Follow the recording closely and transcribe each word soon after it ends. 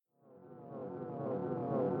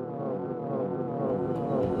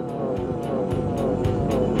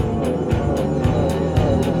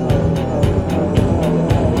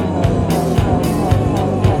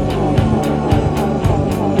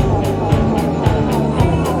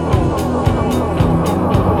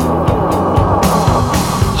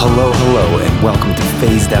Hello, and welcome to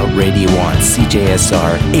Phased Out Radio on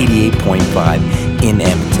CJSR 88.5 in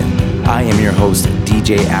Edmonton. I am your host,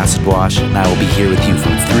 DJ Acid Wash, and I will be here with you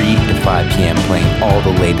from 3 to 5 p.m. playing all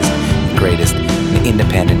the latest and greatest in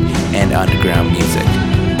independent and underground music.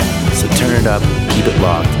 So turn it up, keep it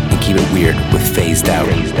locked, and keep it weird with Phased Out.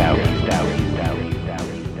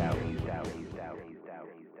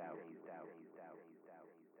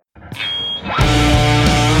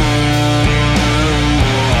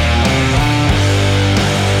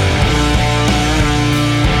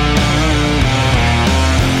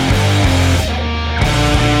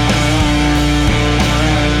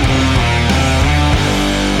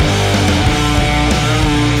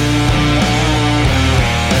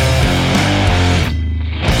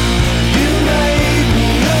 You made me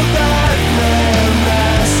a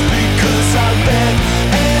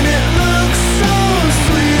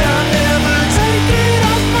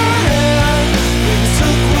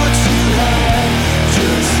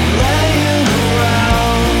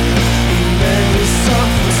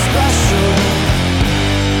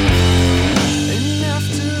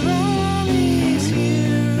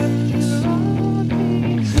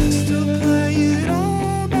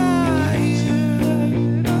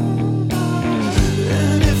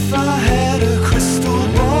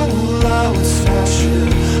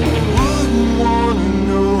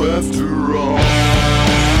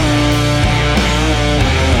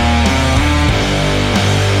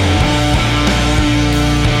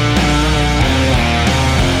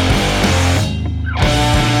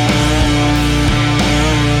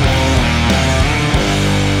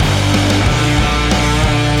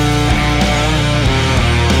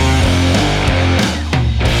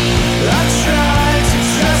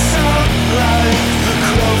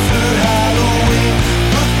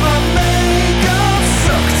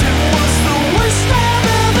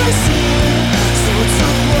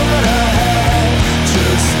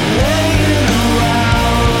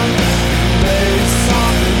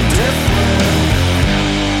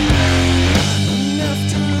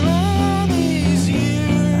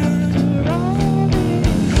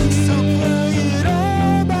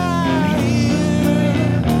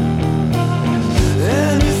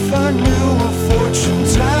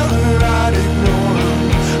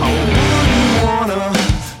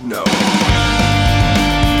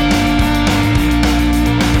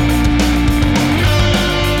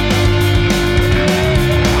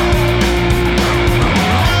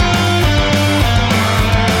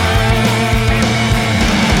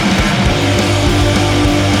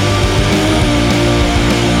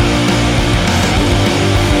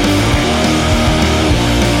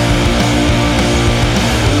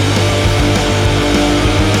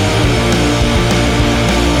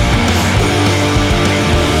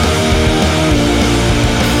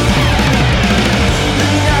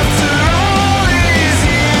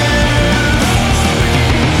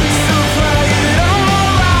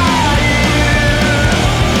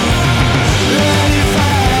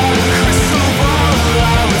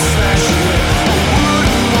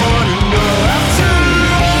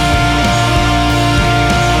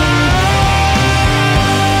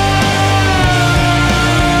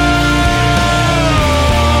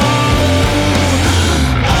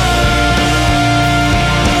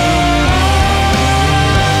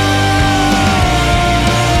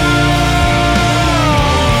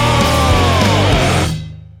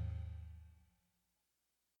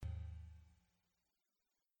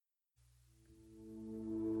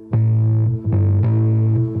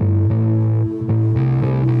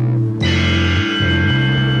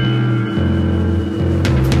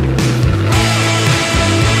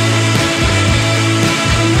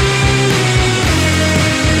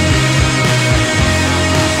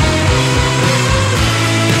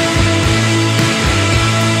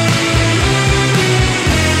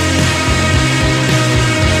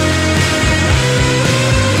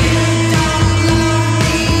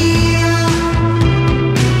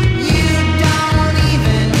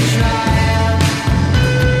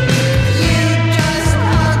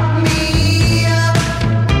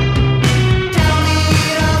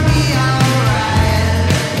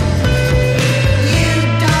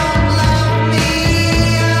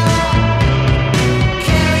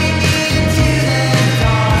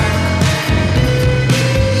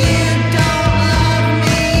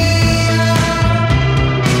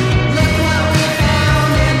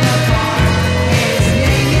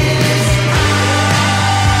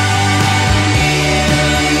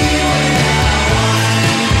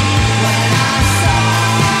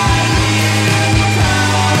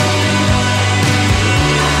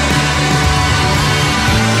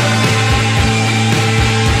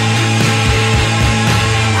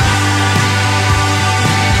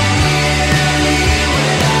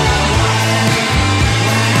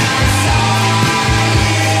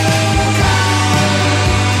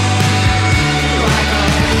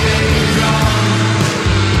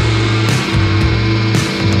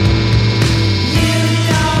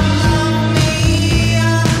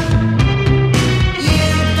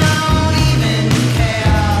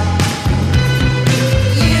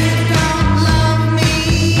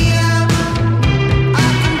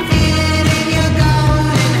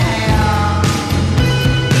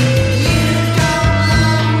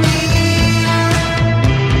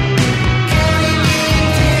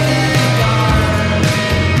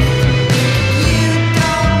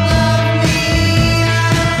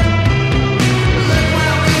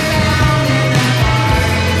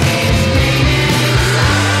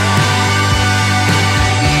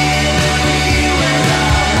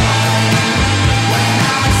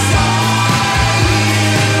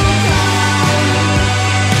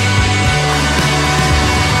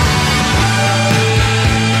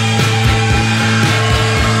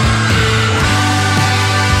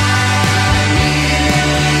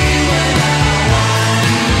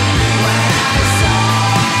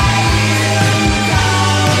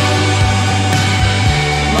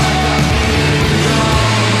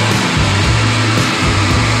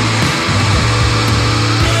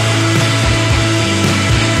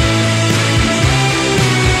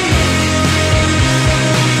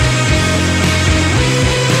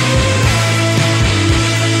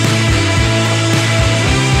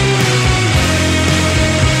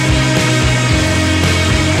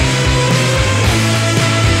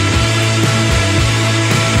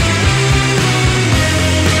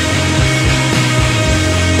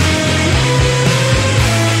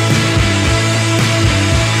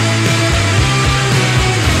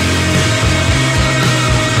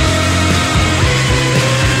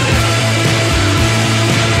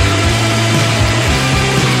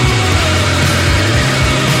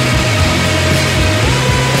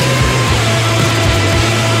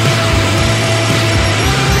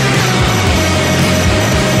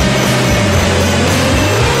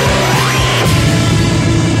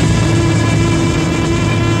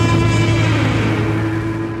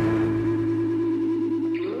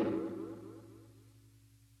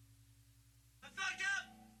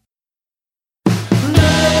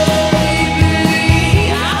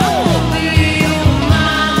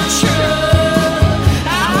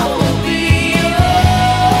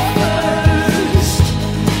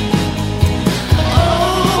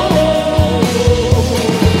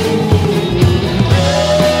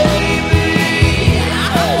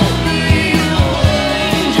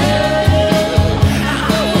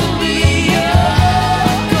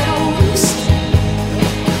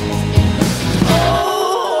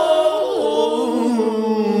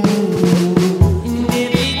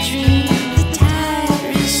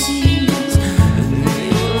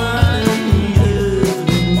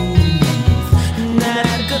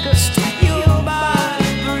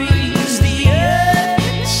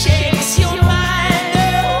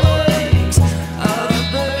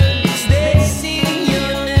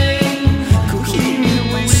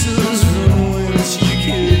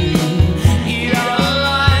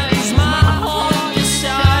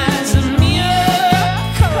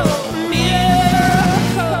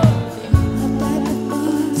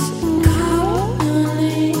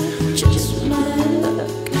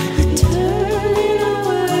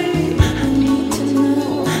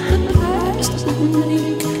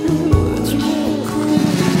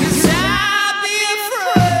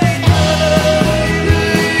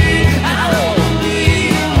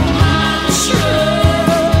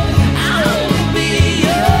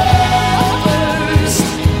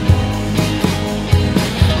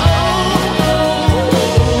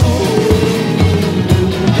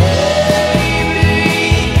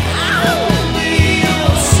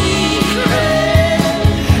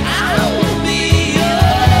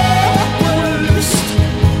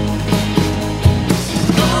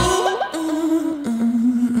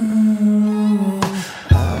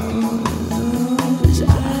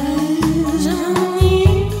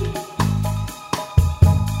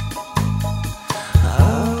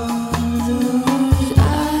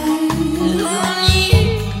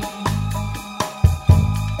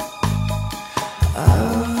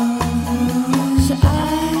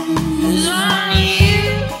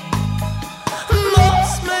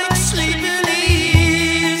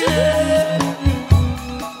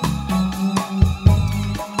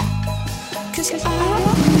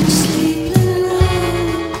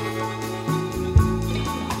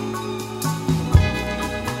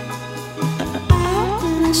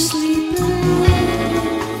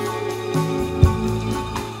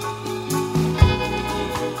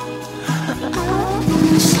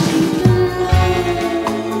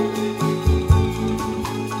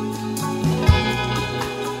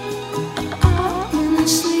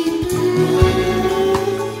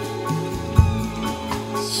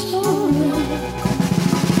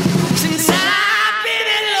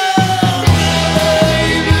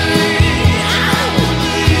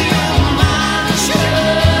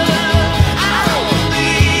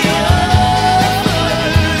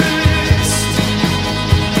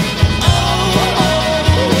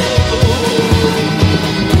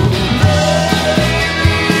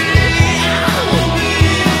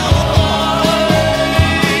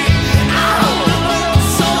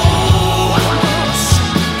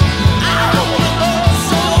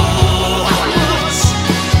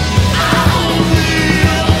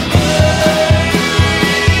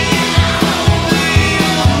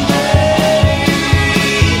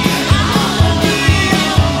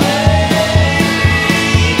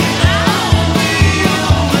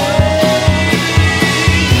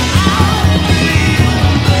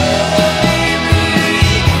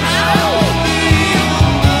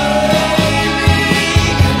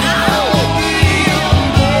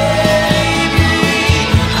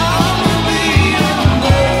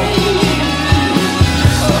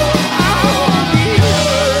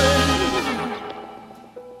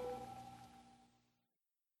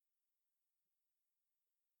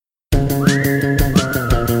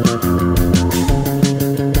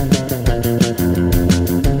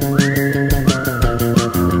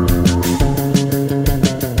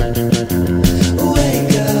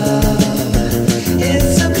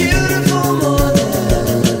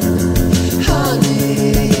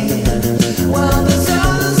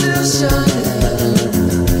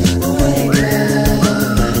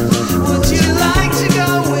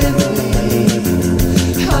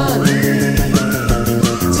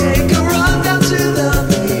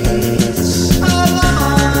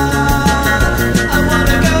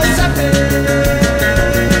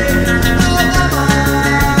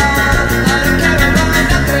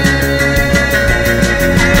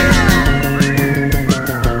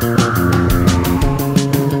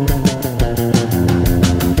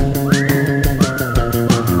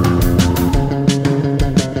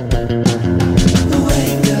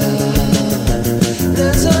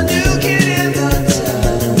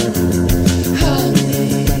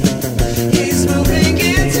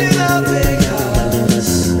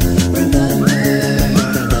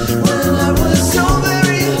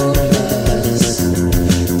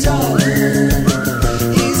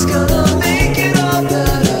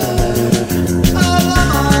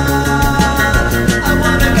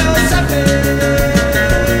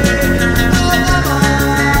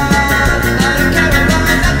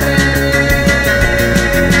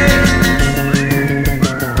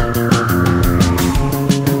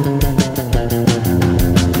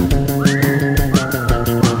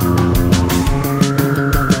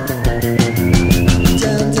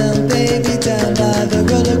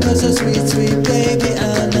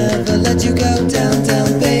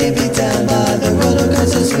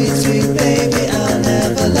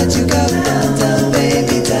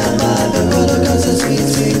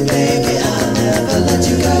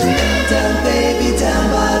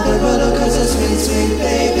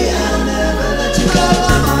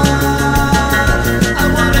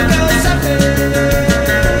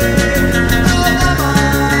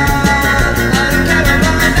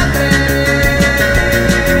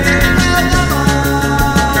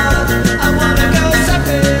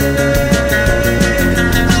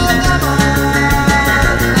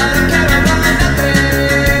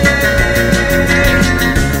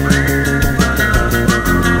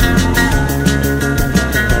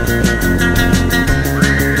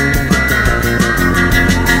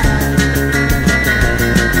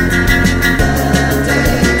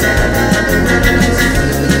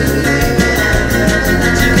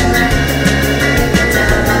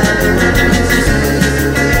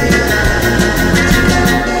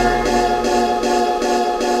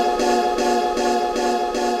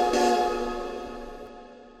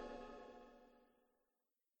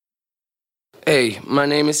Hey, my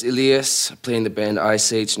name is Elias, playing the band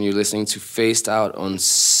Ice Age, and you're listening to Phased Out on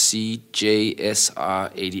CJSR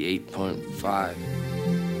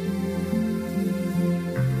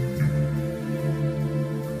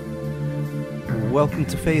 88.5. Welcome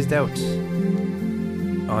to Phased Out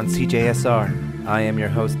on CJSR. I am your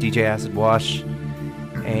host, DJ Acid Wash,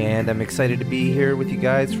 and I'm excited to be here with you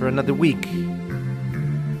guys for another week.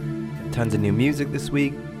 Tons of new music this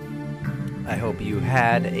week. I hope you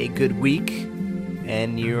had a good week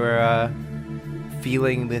and you're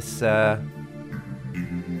feeling this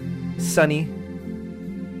sunny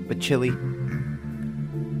but chilly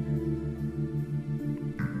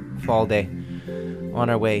fall day on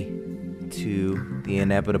our way to the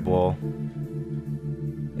inevitable,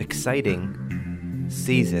 exciting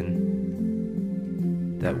season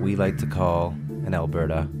that we like to call in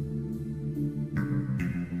Alberta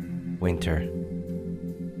winter.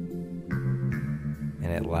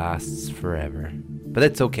 And it lasts forever. But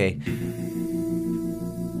it's okay.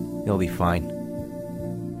 You'll be fine.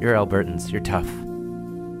 You're Albertans. You're tough.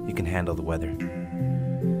 You can handle the weather.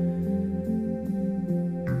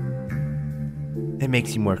 It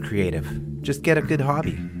makes you more creative. Just get a good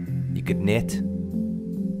hobby. You could knit,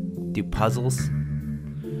 do puzzles,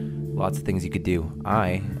 lots of things you could do.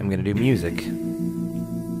 I am going to do music.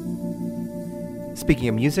 Speaking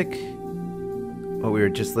of music, what we were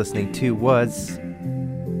just listening to was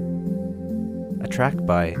a track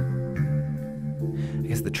by, I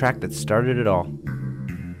guess, the track that started it all.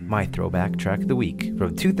 My throwback track of the week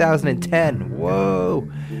from 2010. Whoa!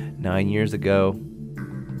 9 years ago.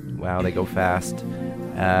 Wow, they go fast.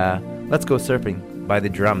 Let's Go Surfing by The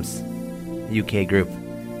Drums, UK group.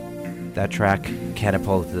 That track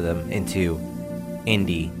catapulted them into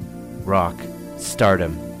indie rock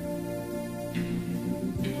stardom,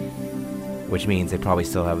 which means they probably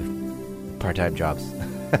still have part-time jobs.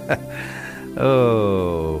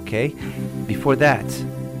 Okay. Before that,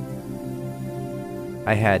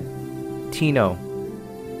 I had Tino,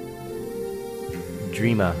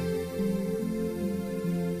 Dreama,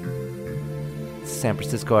 San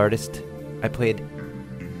Francisco artist. I played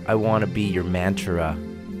I Wanna Be Your Mantra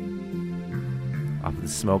off of the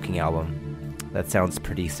Smoking album. That sounds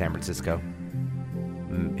pretty San Francisco.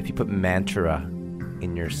 If you put mantra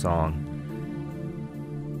in your song,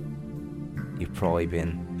 you've probably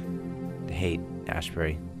been to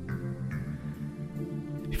Haight-Ashbury.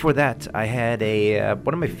 Before that, I had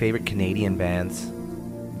one of my favorite Canadian bands.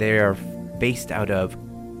 They are based out of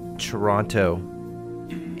Toronto,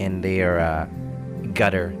 and they are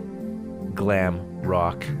gutter glam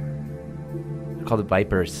rock. They're called the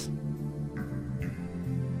Vipers,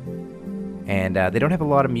 and they don't have a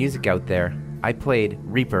lot of music out there. I played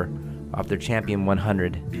Reaper off their Champion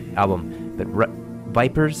 100 album, but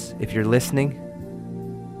Vipers, if you're listening,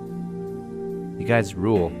 you guys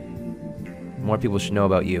rule. More people should know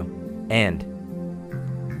about you, and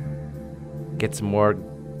get some more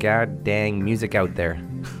god dang music out there.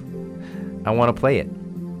 I want to play it.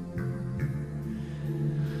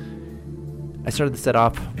 I started the set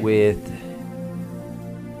off with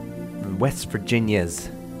West Virginia's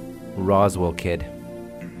Roswell Kid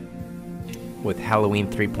with Halloween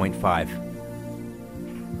 3.5.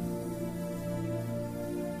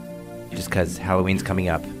 Just because Halloween's coming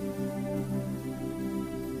up.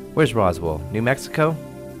 Where's Roswell? New Mexico?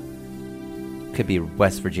 Could be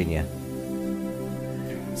West Virginia.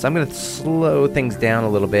 So I'm going to slow things down a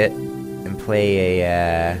little bit and play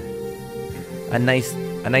a nice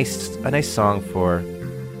song for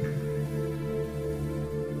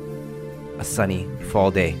a sunny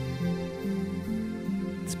fall day.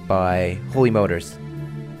 It's by Holy Motors.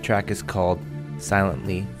 The track is called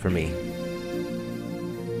Silently for Me.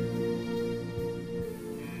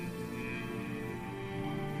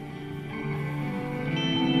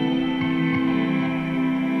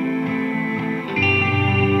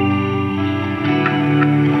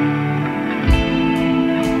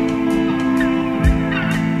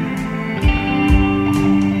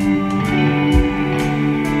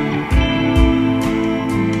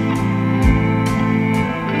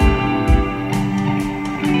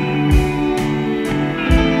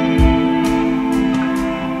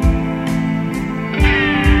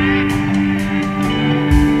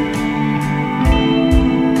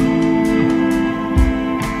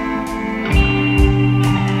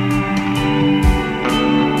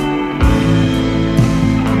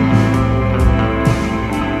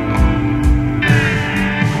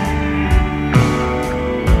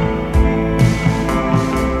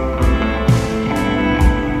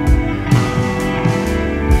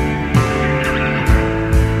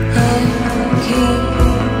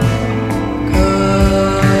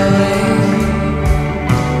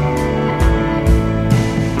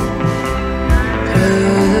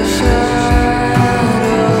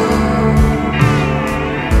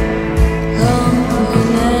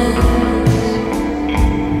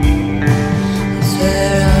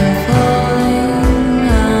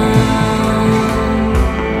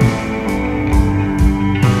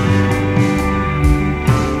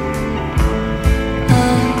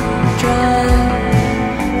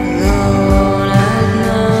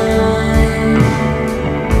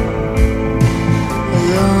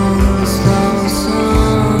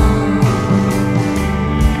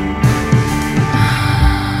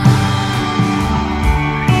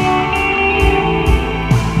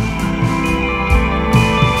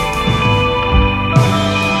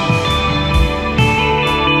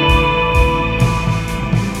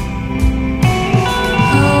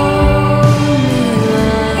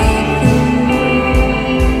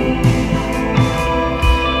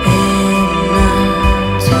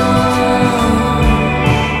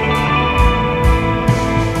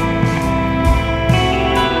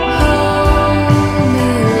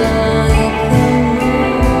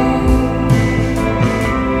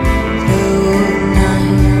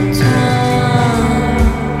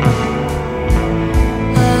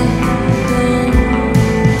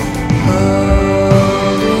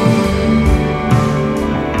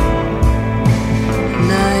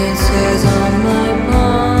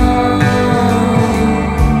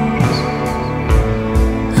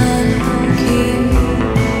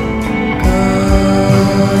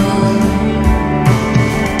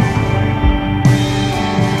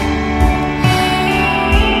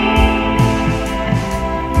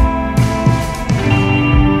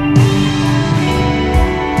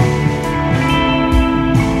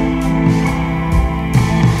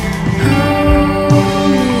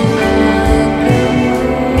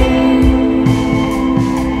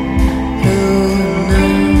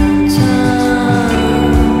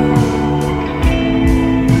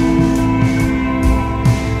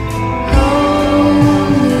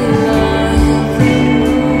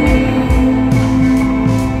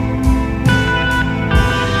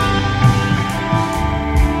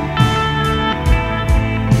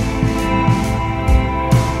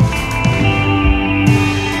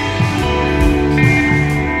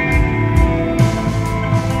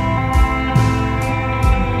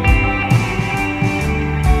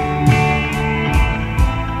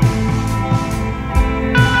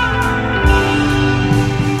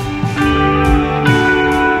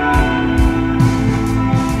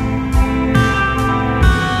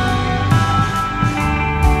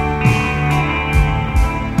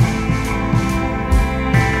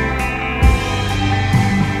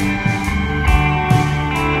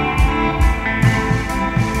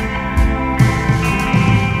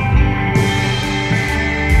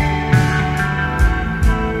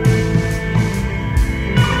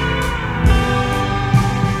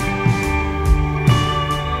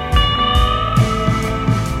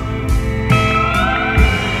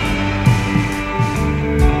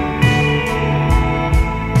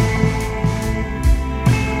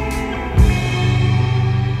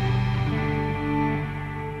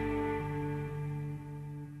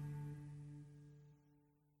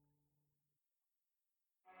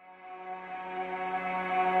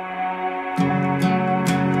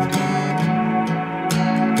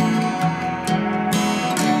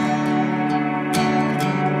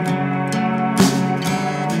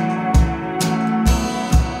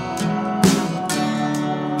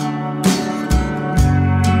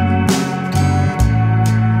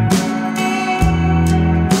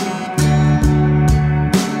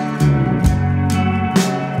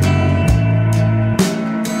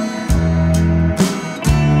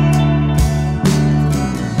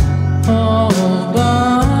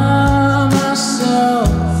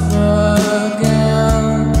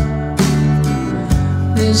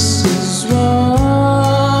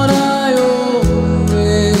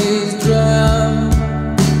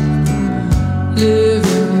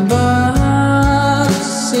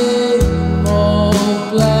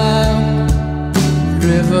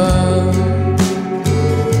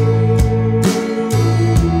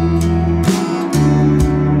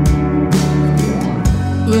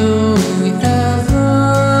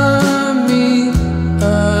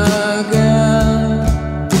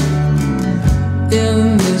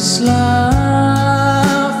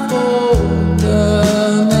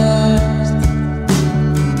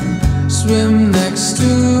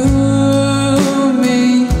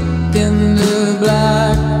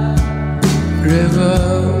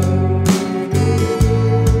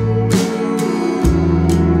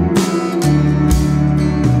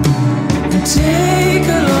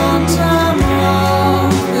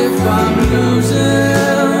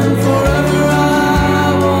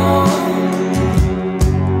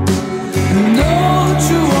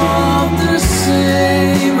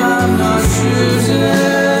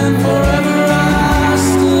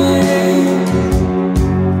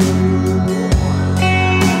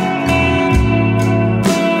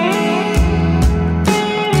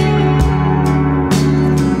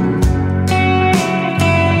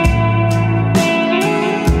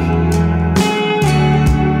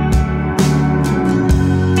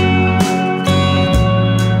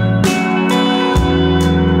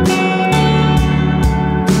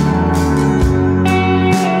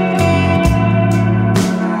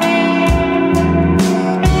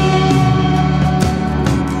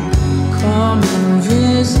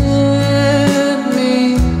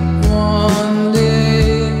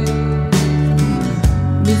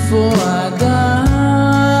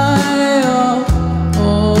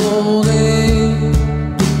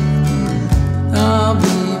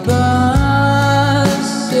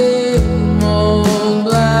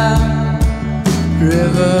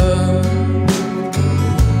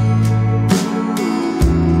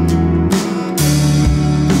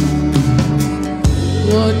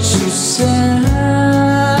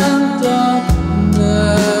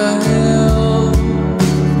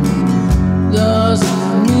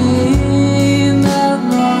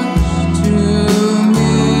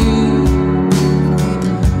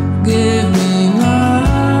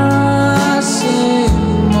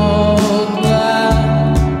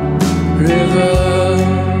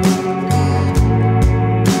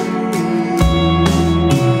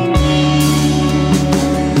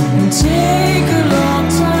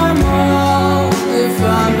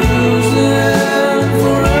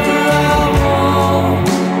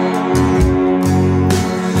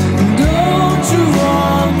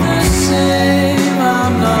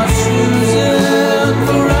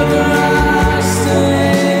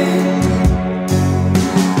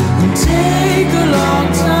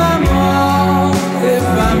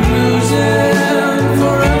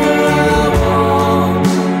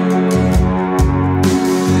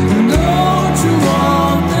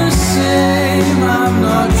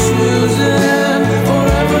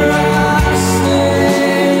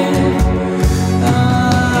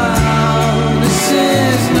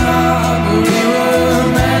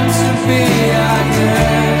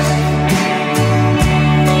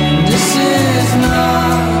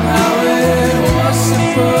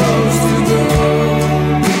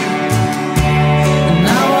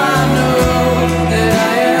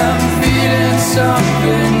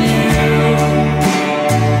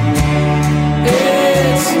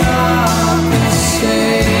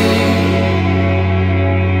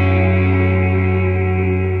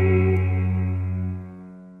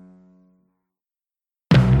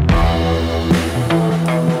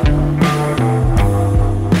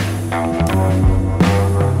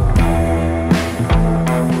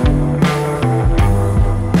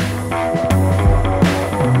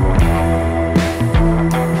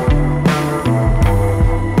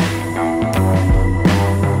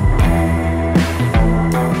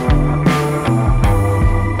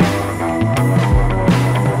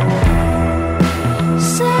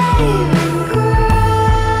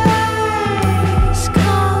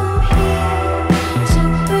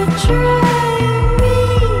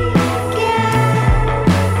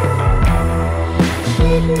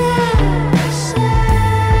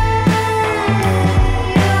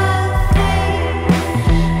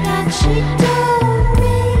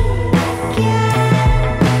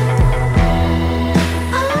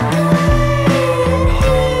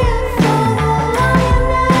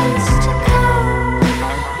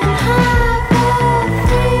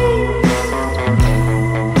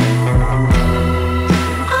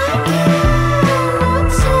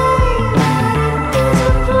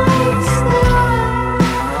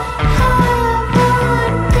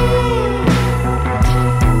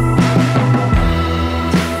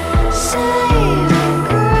 Say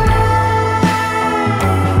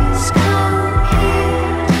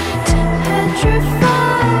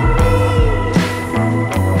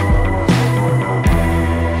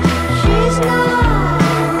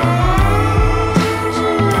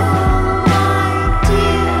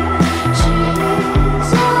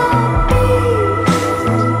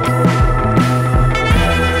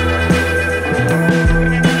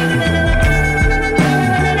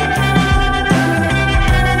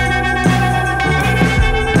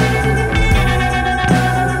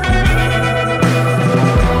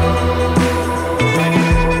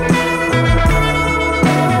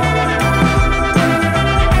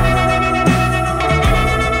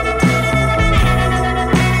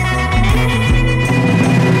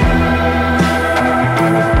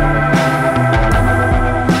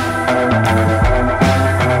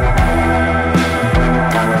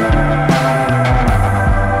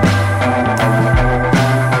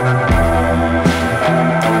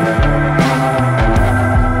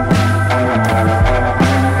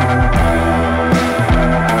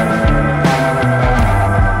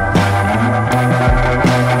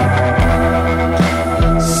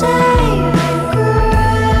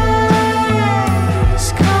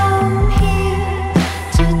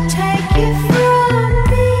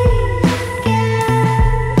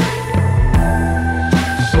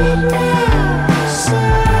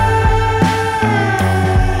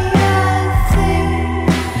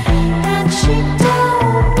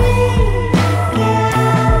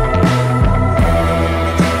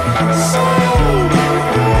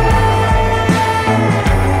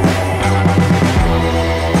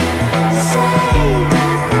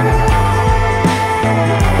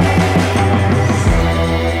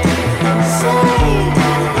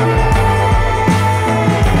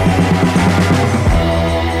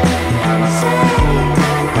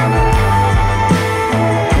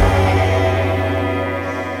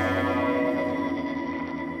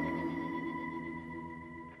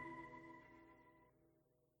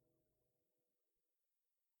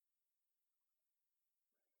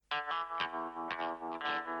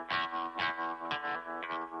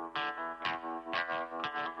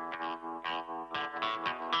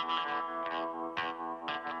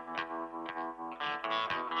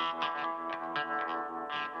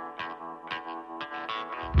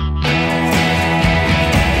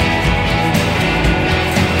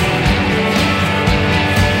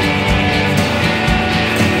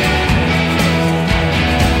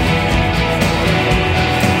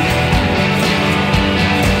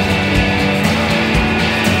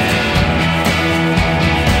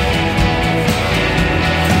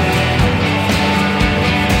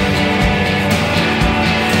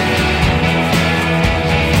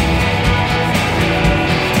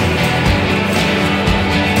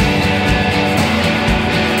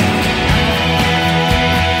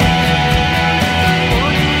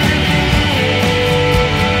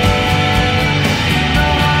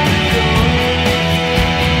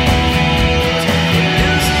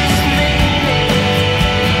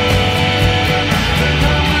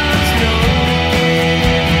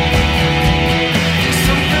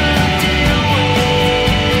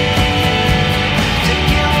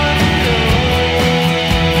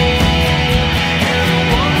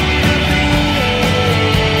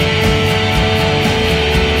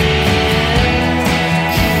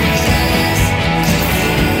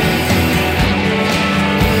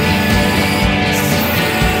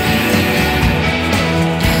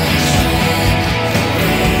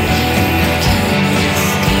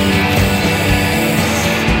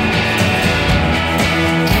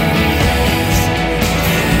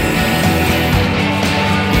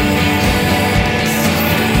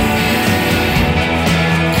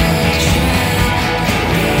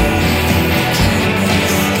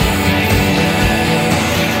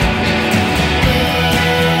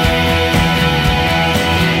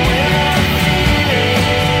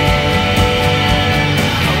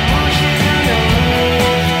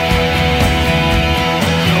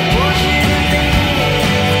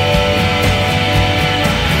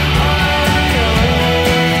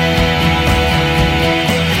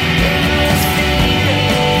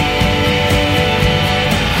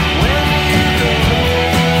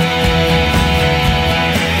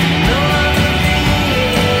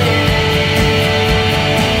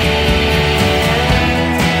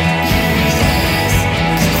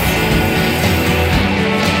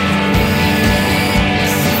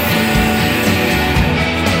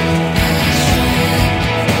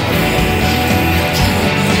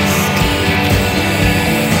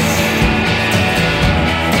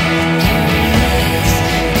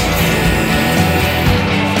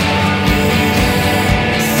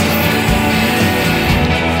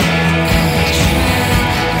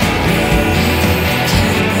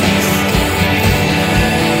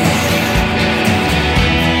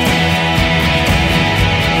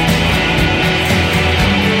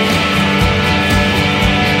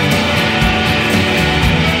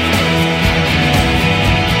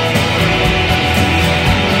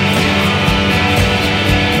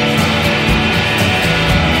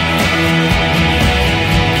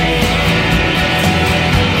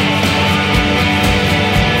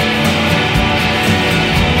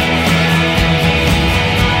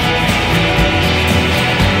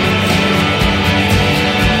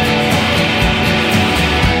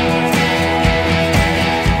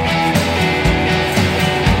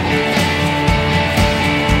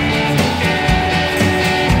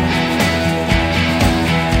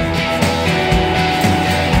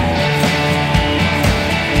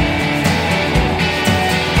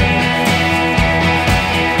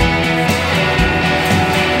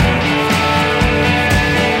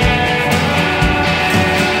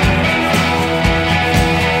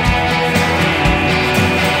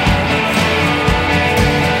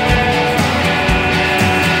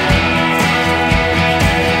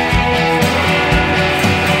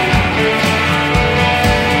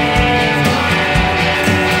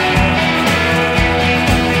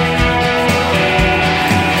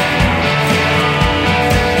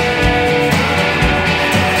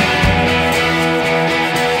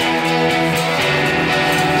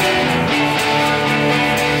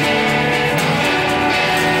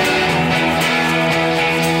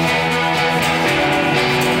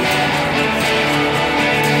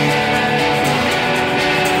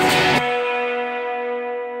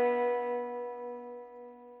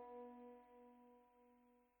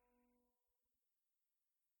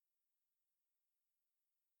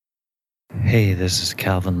Hey, this is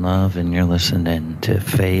Calvin Love, and you're listening to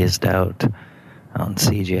Phased Out on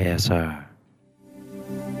CJSR.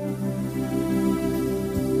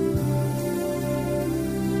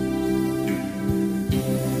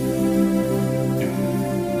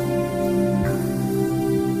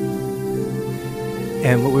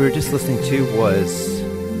 And what we were just listening to was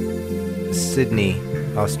Sydney,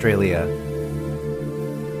 Australia,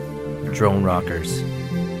 Drone Rockers,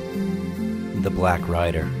 The Black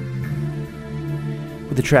Rider,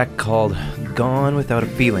 with a track called Gone Without a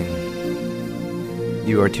Feeling.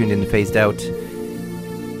 You are tuned in to Phased Out,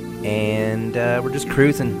 and we're just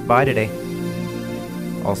cruising by today.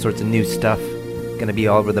 All sorts of new stuff, gonna be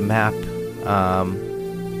all over the map.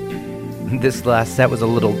 This last set was a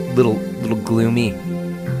little gloomy,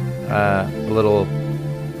 a little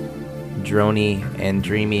droney and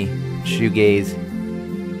dreamy, shoegaze,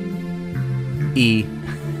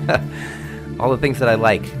 all the things that I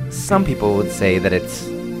like. Some people would say that it's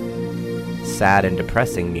sad and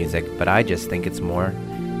depressing music, but I just think it's more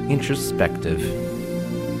introspective.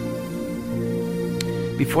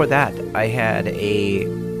 Before that, I had a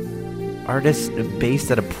artist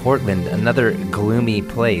based out of Portland, another gloomy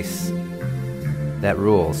place that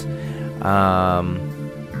rules. Her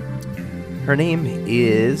name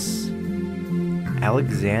is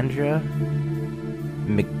Alexandra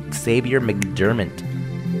Sabier McDermott,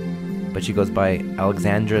 but she goes by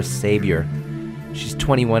Alexandra Sabier. She's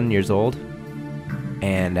 21 years old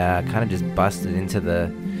and kind of just busted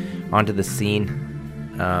onto the scene,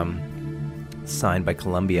 signed by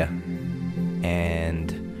Columbia,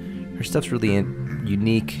 and her stuff's really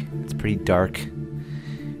unique. It's pretty dark.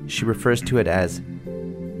 She refers to it as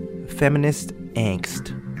feminist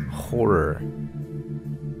angst horror.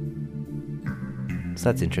 So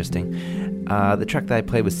that's interesting. The track that I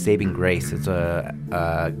played was Saving Grace. It's a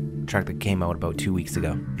track that came out about 2 weeks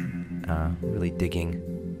ago. Really digging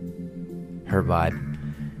her vibe.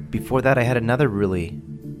 Before that, I had another really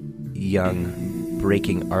young,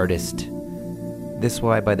 breaking artist. This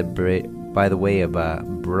way by the way of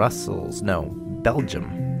Belgium.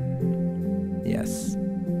 Yes.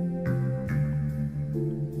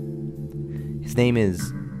 His name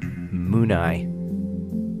is Moonai,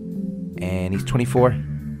 and he's 24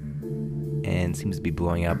 and seems to be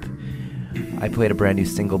blowing up. I played a brand new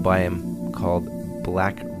single by him called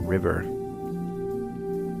Black River.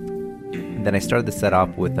 And then I started the set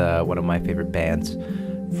off with one of my favorite bands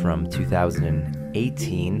from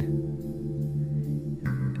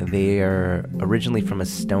 2018. They are originally from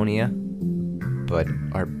Estonia, but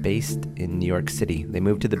are based in New York City. They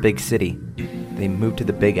moved to the big city. They moved to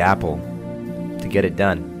the Big Apple to get it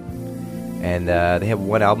done. And they have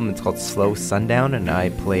one album, it's called Slow Sundown, and I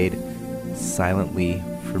played Silently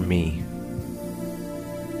for Me.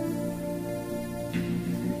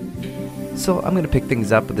 So I'm going to pick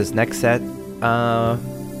things up with this next set, and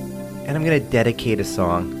I'm going to dedicate a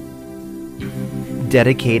song,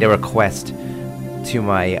 dedicate a request to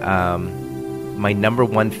my my number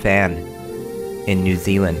one fan in New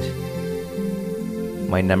Zealand.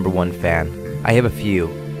 My number one fan. I have a few.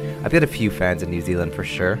 I've got a few fans in New Zealand for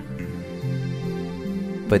sure.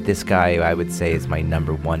 But this guy, I would say, is my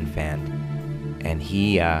number one fan. And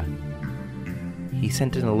he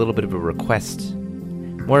sent in a little bit of a request.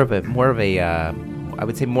 More of a I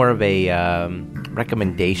would say more of a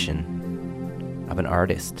recommendation of an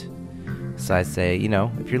artist. So I say,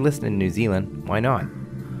 if you're listening in New Zealand, why not?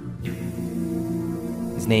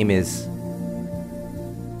 His name is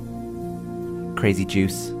Crazy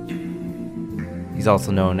Juice. He's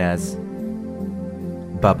also known as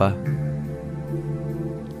Bubba.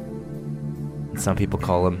 Some people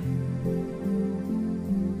call him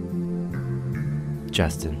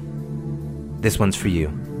Justin. This one's for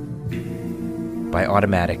you. By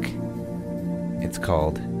Automatic. It's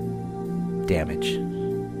called Damage.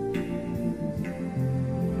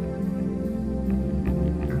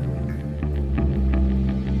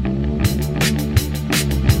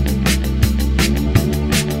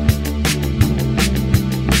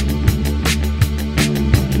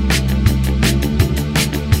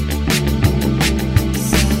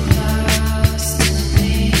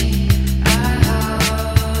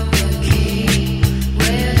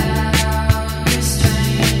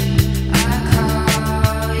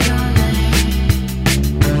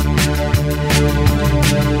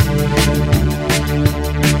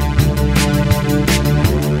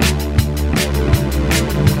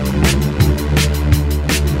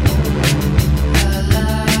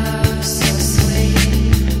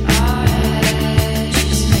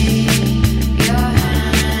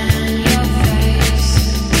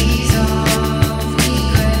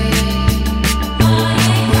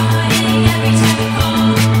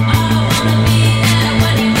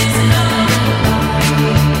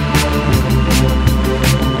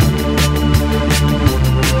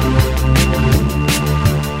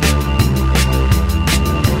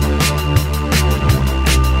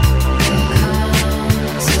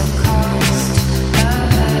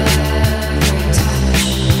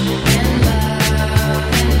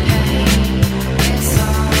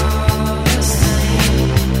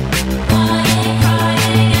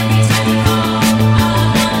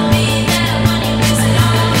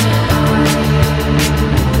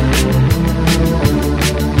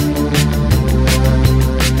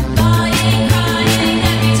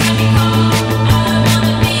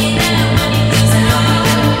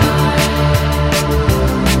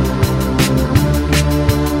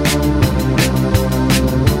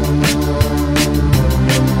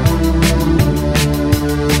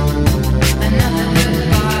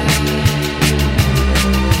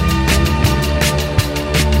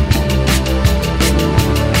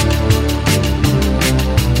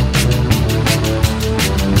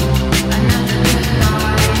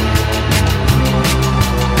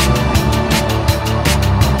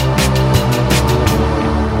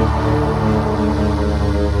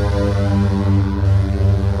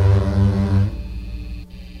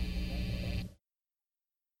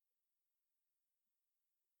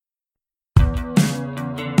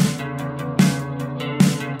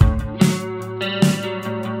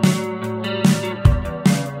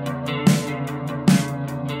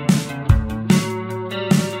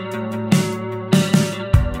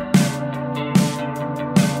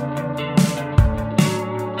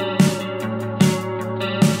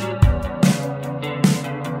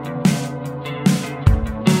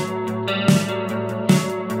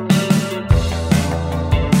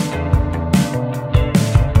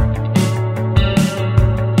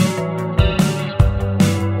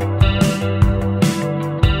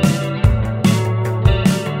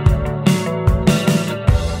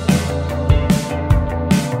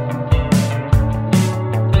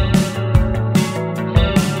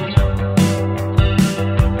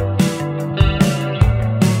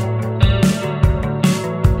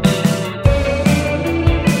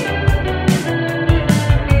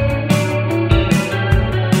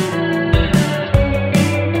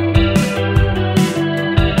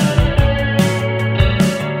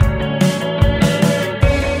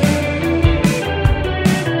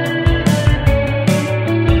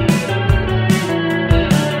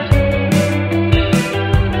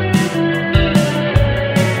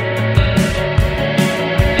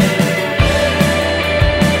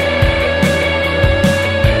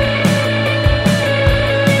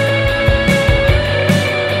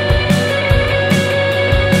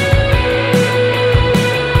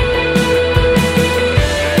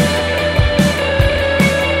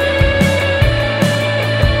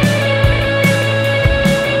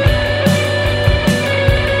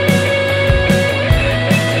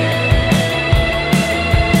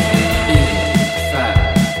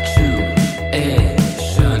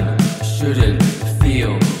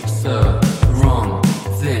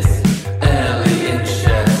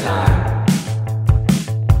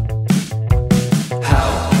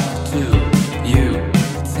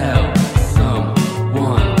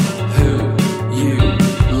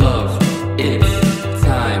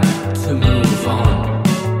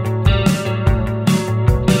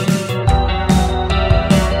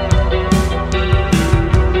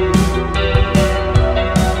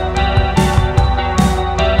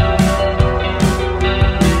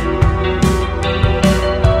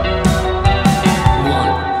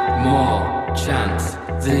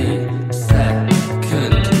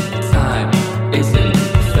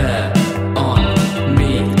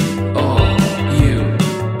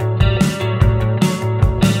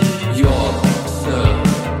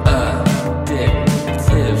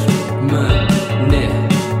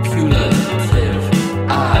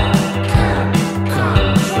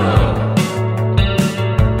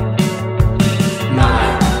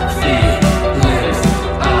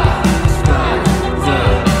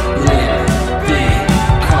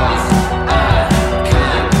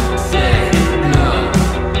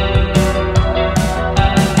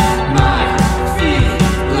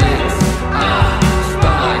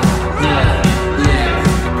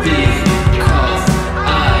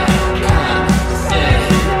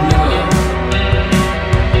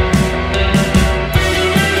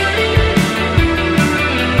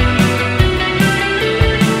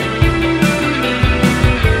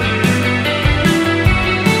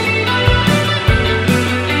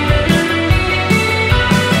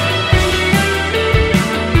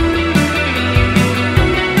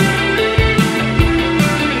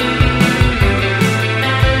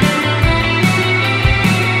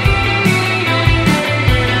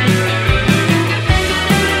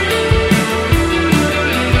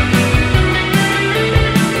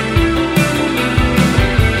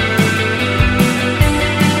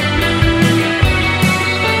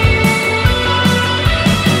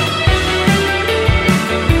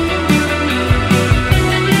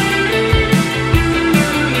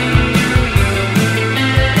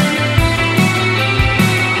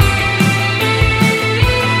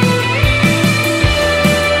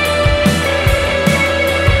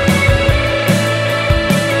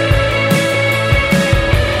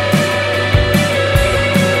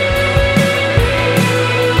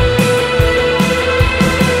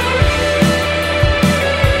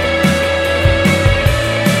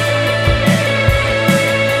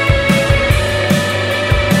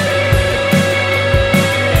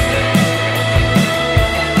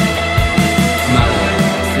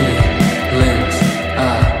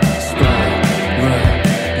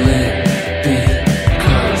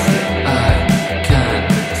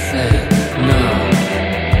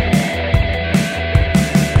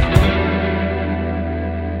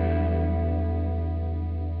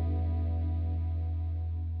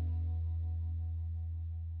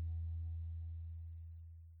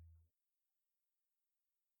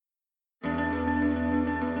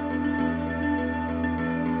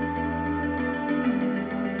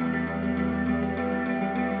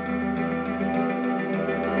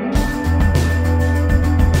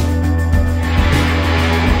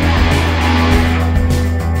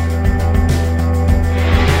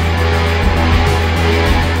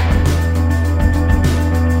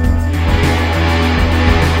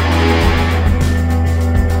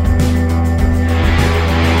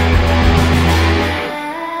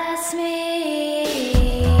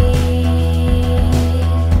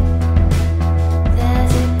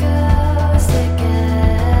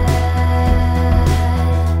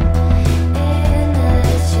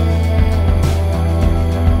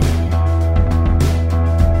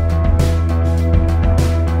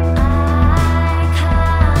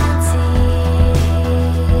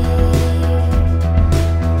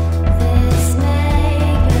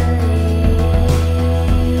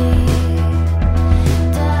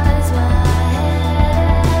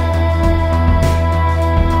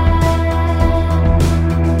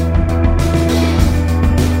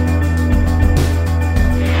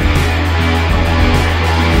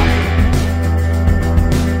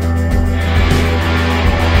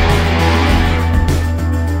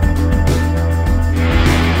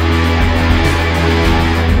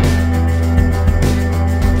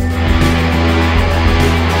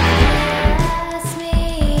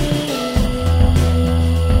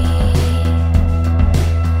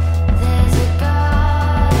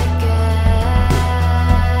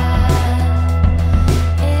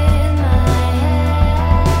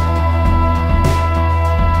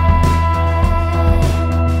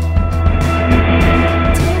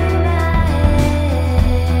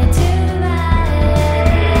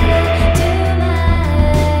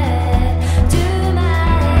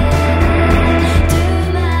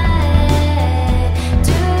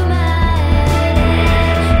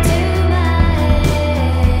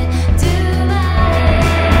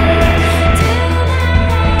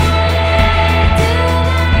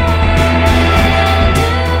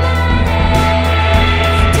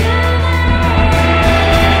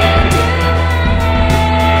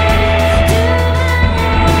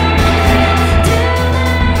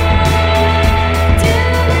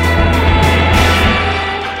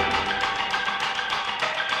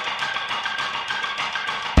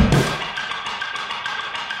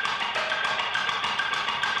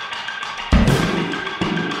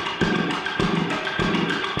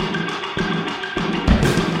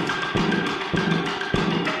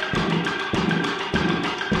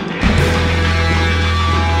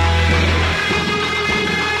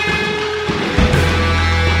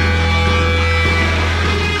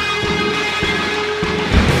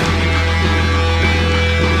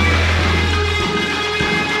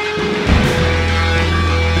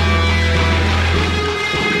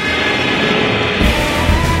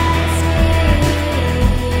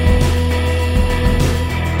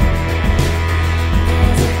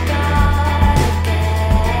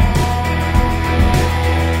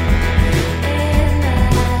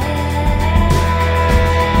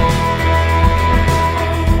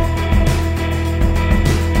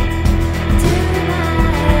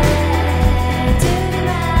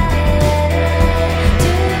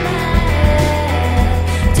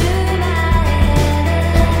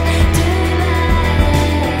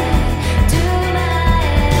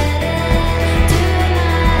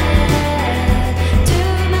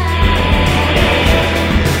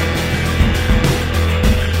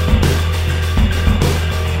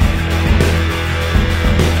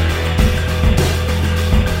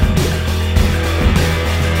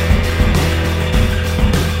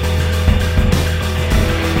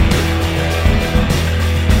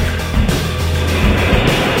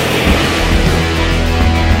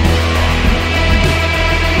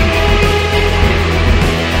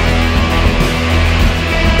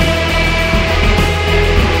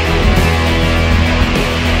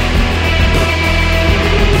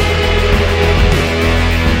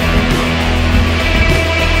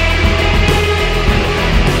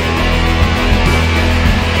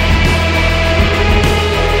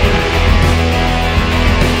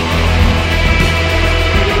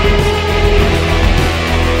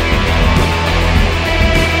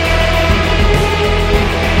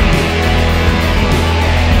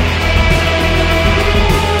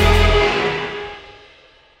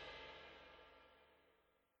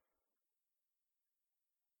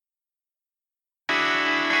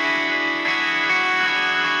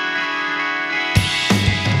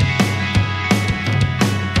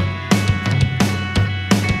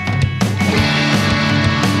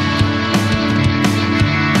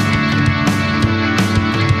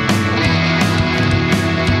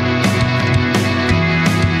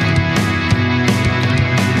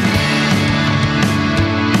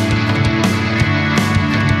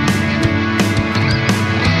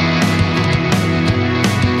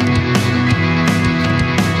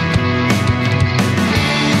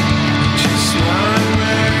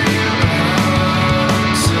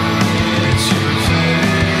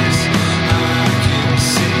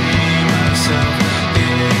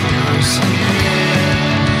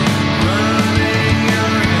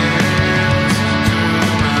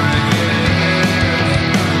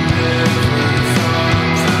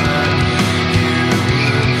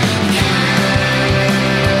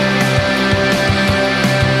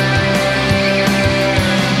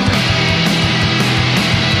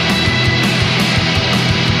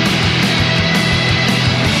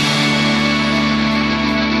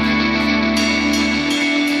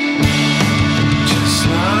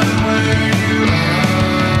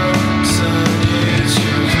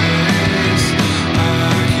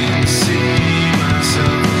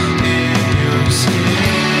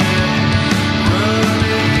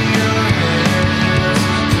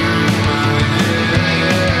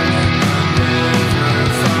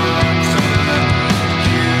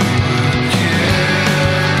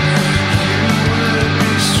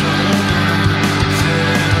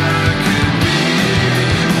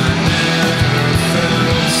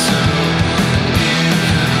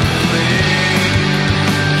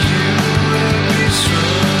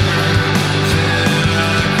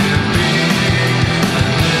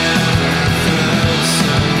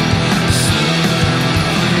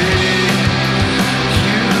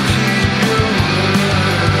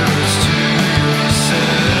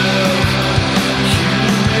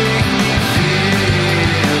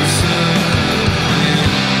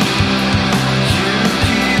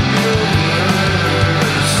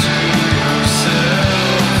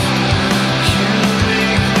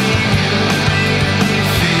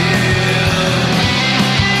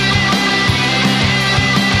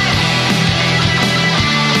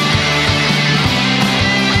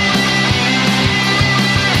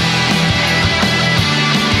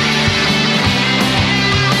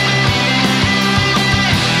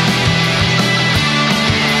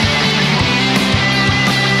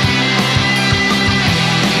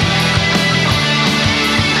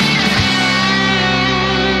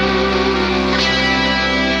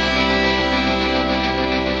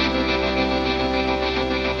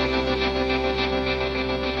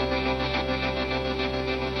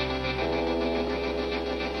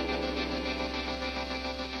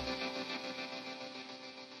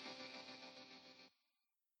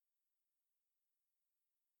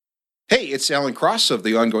 Hey, it's Alan Cross of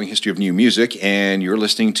the Ongoing History of New Music, and you're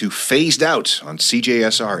listening to Phased Out on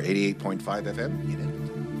CJSR 88.5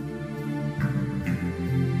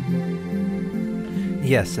 FM.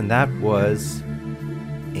 Yes, and that was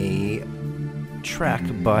a track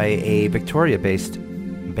by a Victoria-based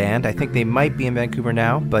band. I think they might be in Vancouver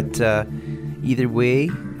now, but either way,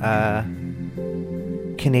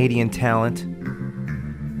 Canadian talent.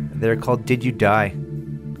 They're called Did You Die?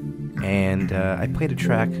 And I played a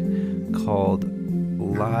track called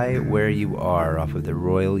Lie Where You Are off of the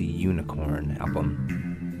Royal Unicorn album.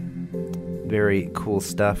 Very cool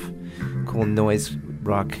stuff. Cool noise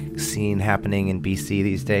rock scene happening in BC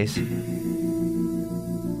these days.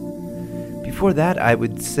 Before that, I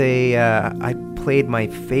would say I played my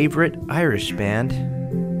favorite Irish band.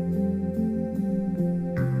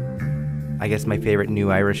 I guess my favorite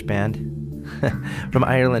new Irish band. From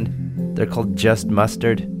Ireland. They're called Just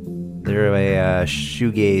Mustard. They're a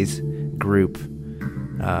shoegaze group,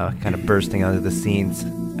 kind of bursting onto the scenes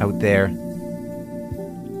out there.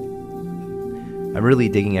 I'm really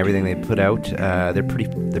digging everything they put out. They're pretty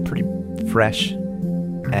fresh,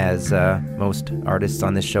 as most artists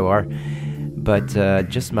on this show are. But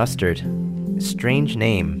Just Mustard, strange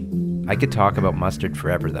name. I could talk about mustard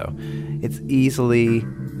forever, though. It's easily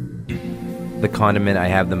the condiment I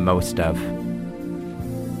have the most of.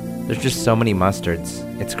 There's just so many mustards.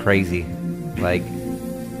 It's crazy. Like,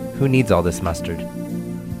 who needs all this mustard?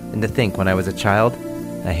 And to think, when I was a child,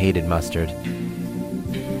 I hated mustard.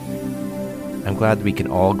 I'm glad we can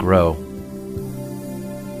all grow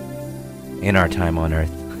in our time on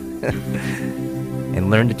Earth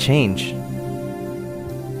and learn to change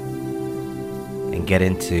and get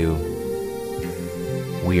into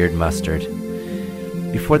weird mustard.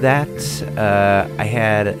 Before that, I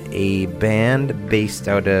had a band based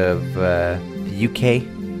out of the UK.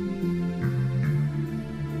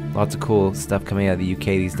 Lots of cool stuff coming out of the UK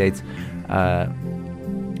these days.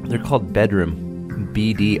 They're called Bedroom,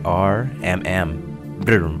 BDRMM,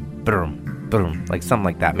 Bedroom, Bedroom, like something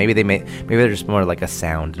like that. Maybe they're just more like a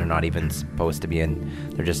sound. They're not even supposed to be in.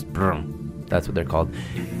 They're just Bedroom. That's what they're called.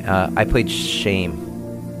 I played Shame,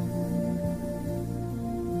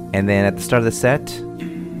 and then at the start of the set,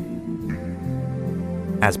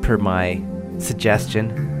 as per my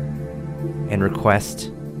suggestion and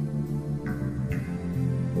request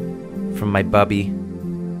from my bubby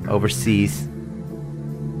overseas,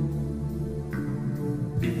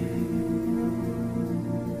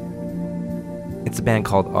 it's a band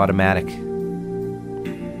called Automatic.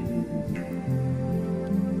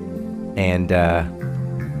 And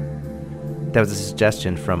that was a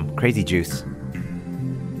suggestion from Crazy Juice.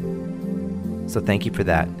 So thank you for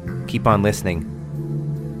that. Keep on listening,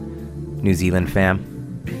 New Zealand fam.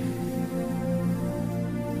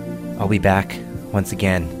 I'll be back once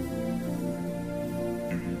again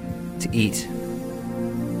to eat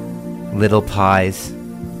little pies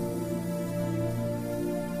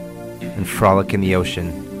and frolic in the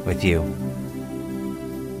ocean with you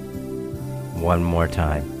one more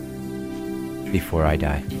time before I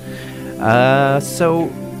die. So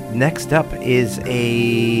next up is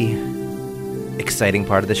a exciting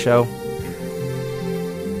part of the show.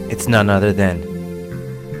 It's none other than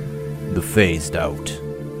the Phased Out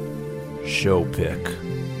show pick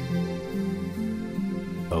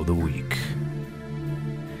of the week.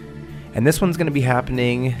 And this one's going to be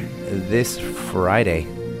happening this Friday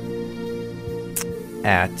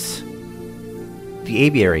at the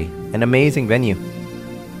Aviary, an amazing venue.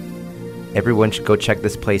 Everyone should go check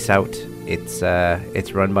this place out. It's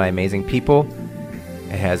run by amazing people.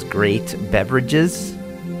 It has great beverages,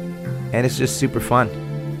 and it's just super fun.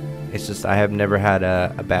 It's just, I have never had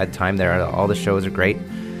a bad time there. All the shows are great.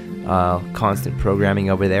 Constant programming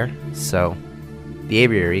over there. So, the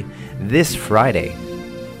Aviary this Friday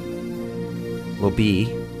will be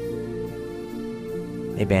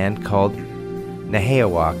a band called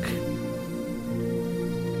Nehewak.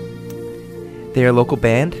 They're a local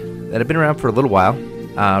band that have been around for a little while.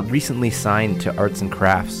 Recently signed to Arts and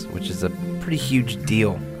Crafts, which is a pretty huge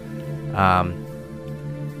deal. An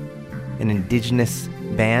indigenous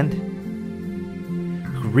band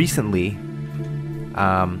who recently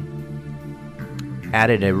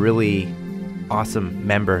added a really awesome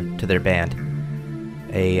member to their band.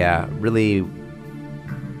 A really,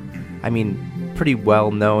 pretty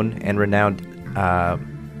well-known and renowned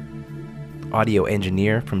audio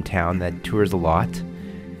engineer from town that tours a lot,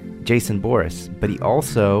 Jason Boris. But he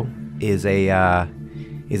also is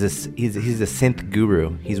he's a synth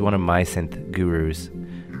guru. He's one of my synth gurus.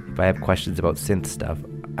 If I have questions about synth stuff,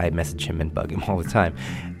 I message him and bug him all the time.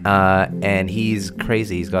 And he's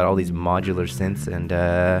crazy. He's got all these modular synths, and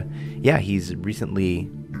yeah, he's recently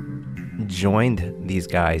joined these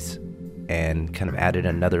guys and kind of added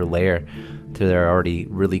another layer to their already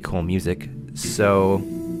really cool music. So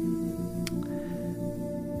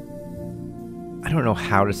I don't know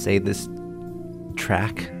how to say this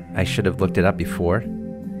track. I should have looked it up before.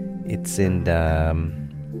 It's in an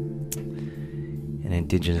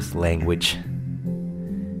indigenous language.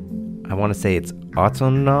 I want to say it's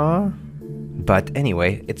Otona, but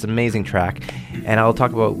anyway, it's an amazing track, and I'll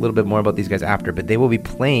talk about a little bit more about these guys after. But they will be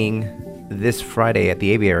playing this Friday at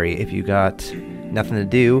the Aviary. If you got nothing to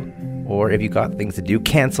do, or if you got things to do,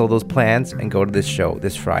 cancel those plans and go to this show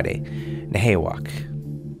this Friday. Nehewak. Be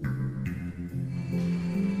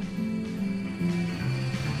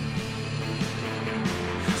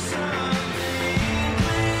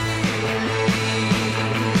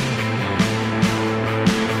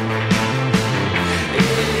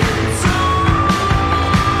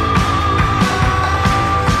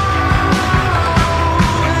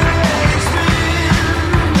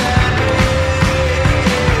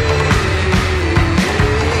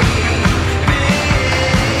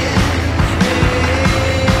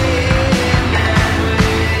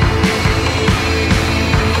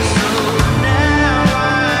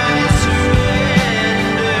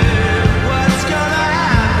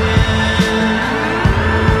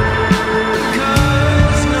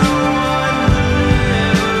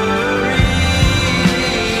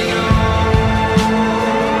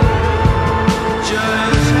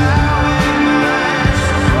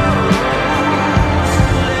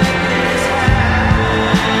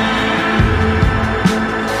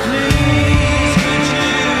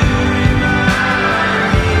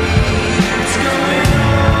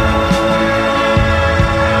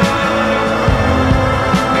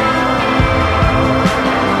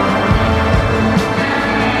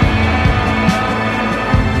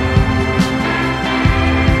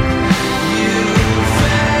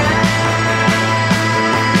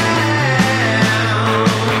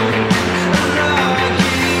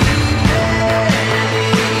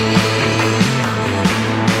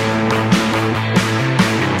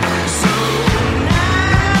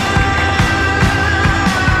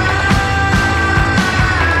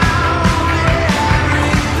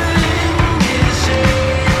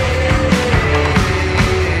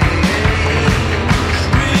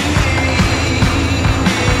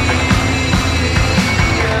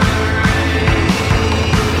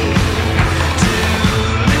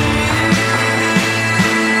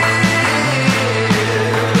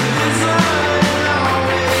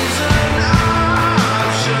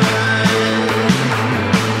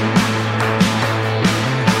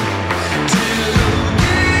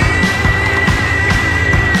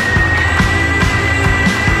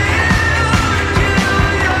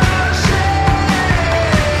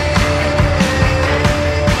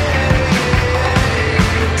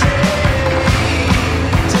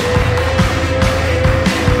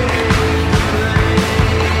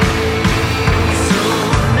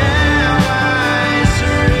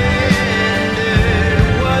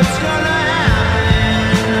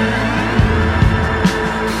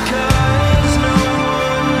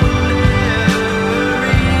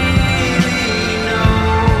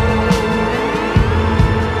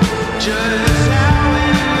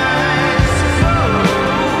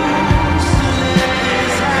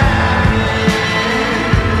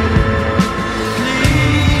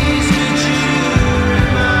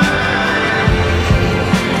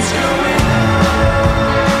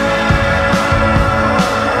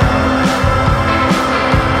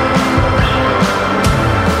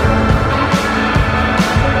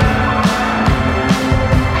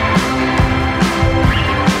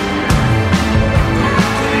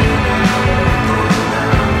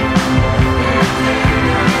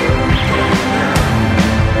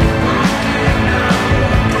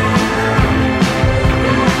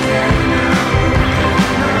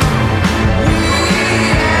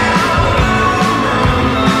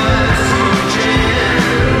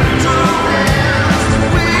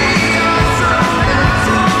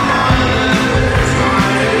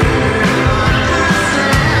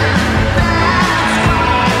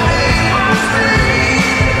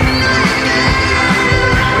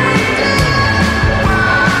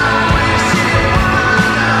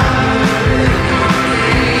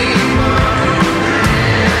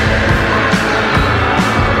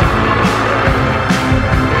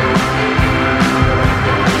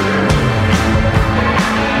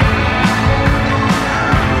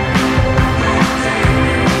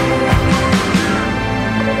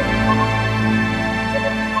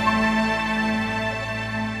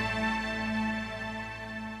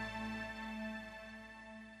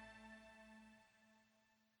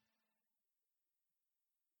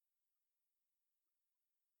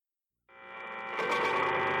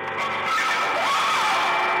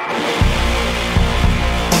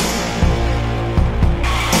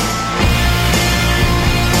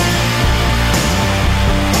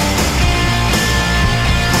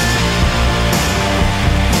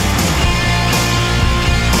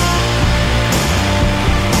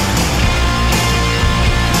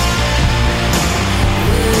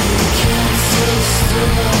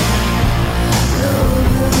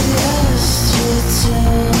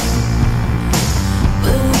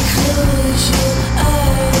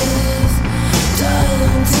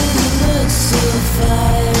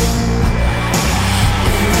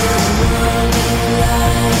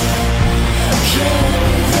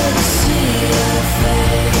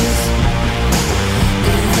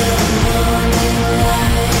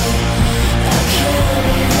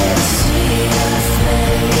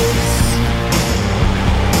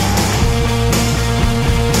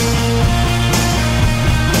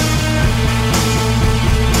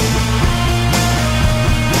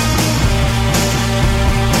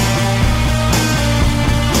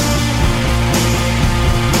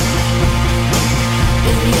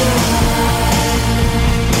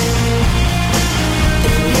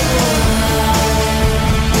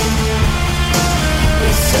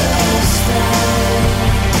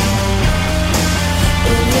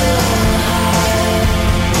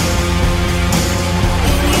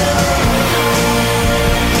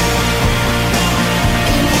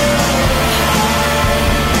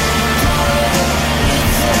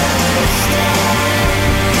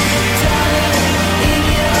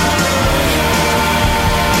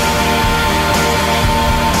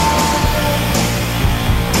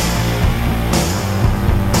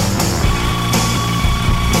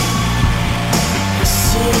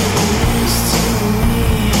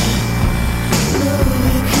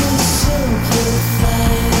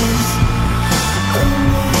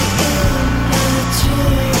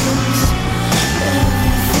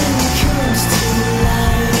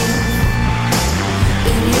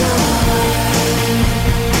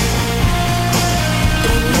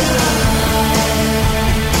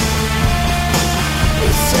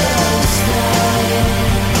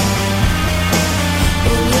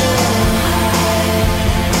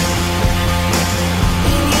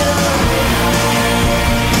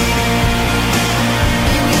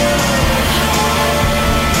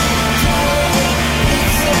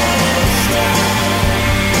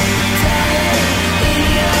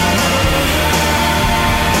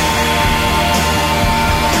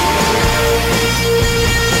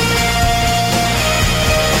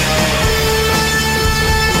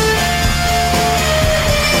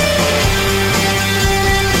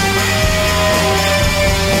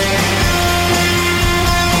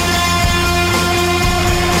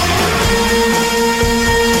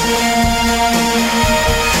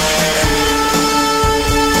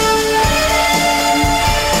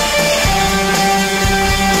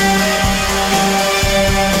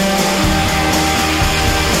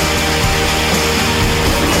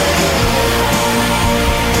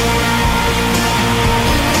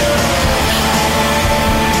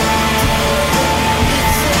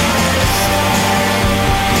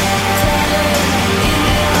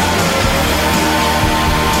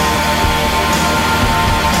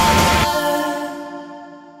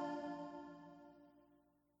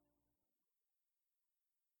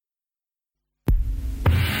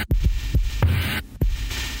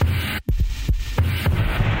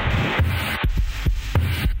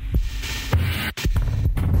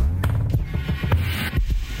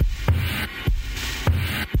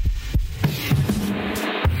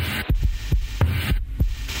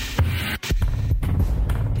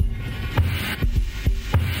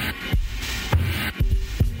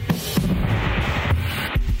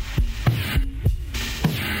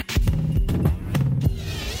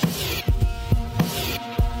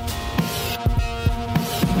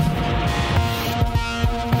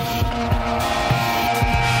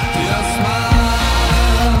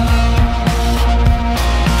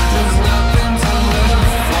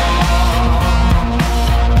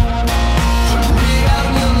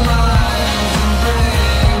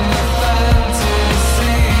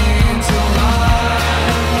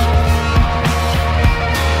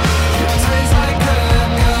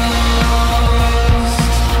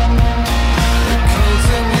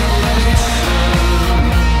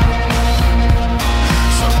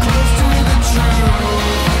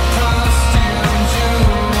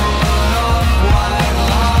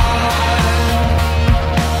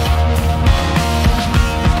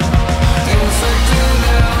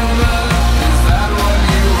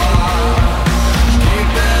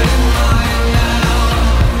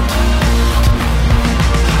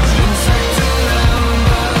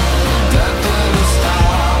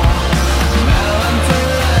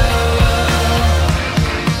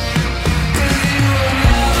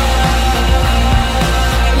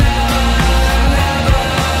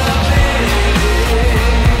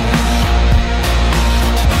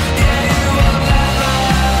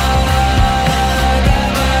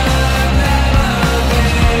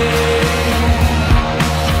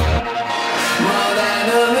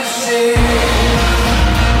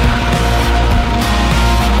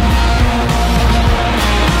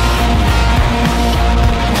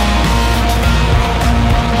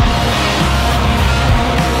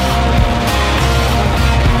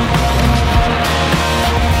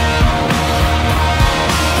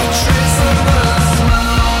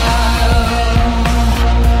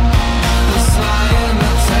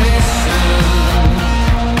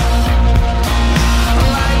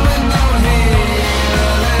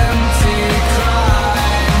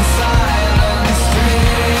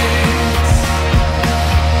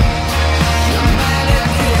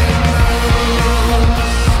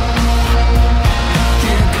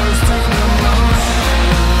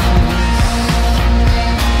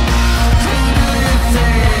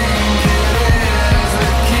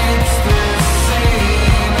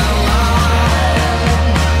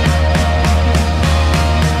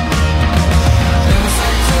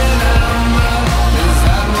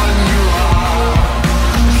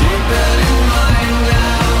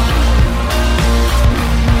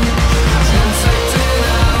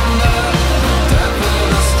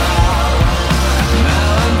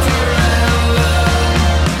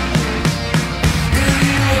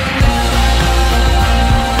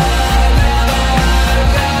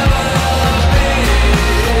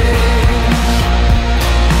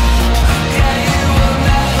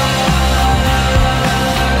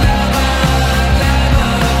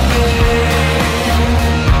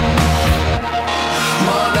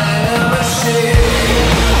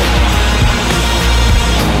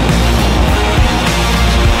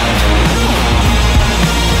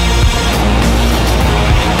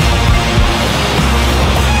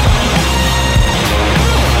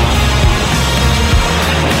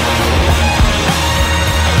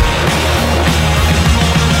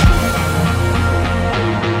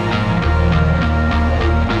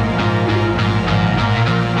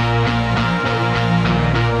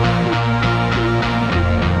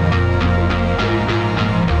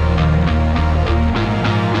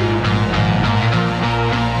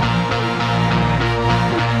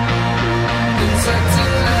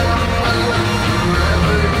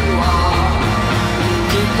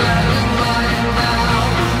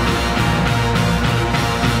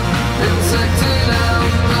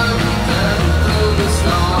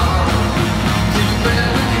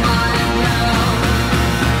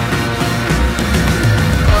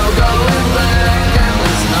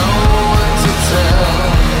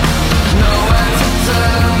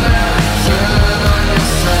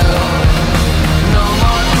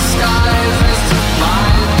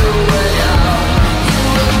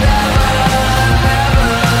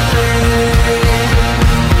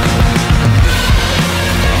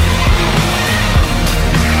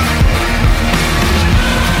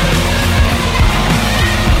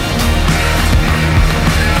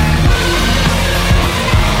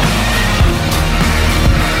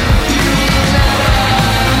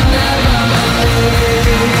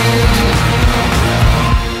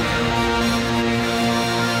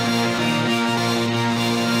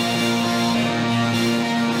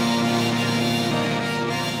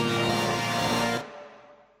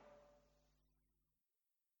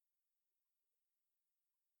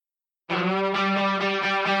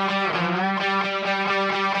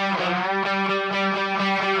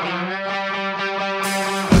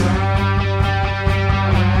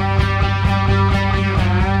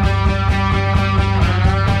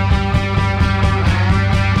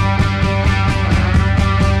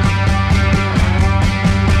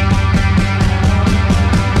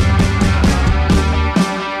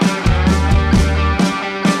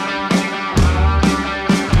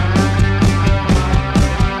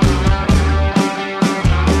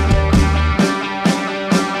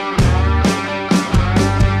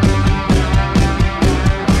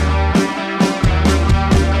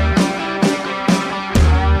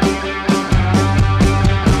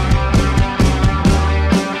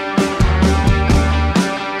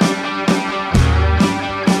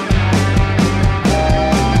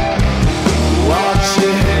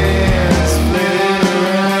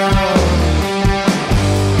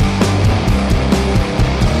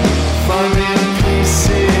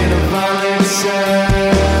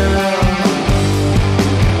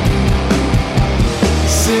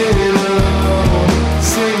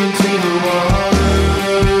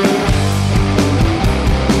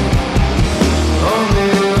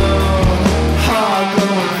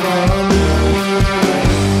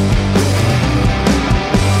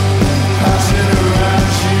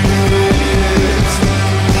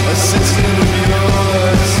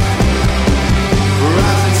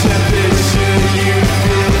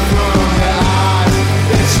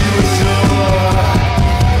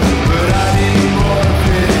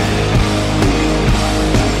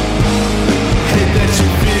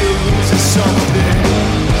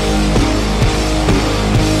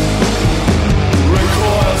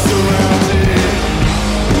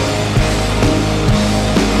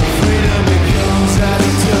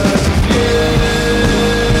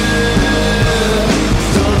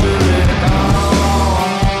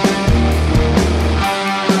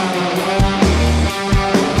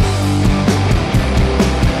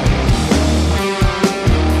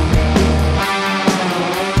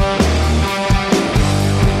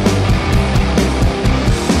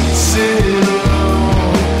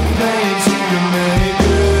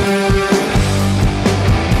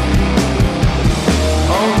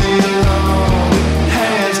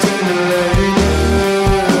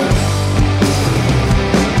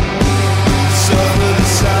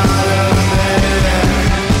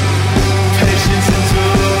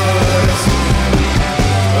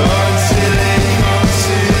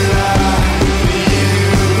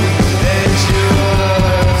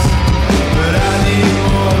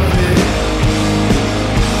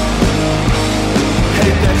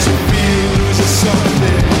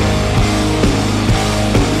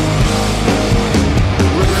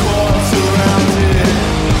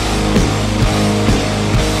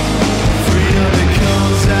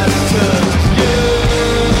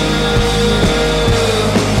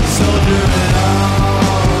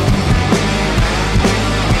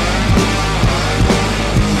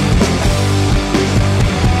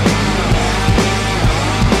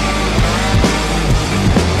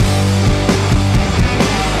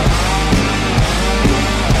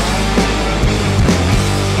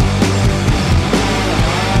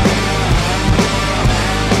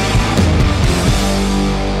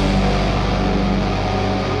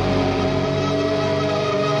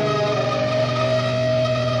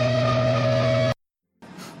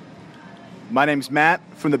My name's Matt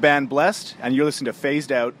from the band Blessed, and you're listening to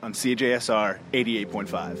Phased Out on CJSR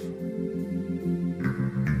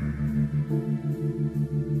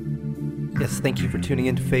 88.5. Yes, thank you for tuning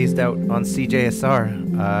in to Phased Out on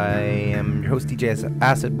CJSR. I am your host, DJ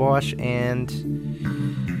Acid Wash, and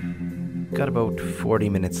got about 40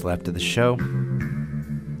 minutes left of the show.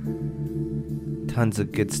 Tons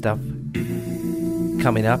of good stuff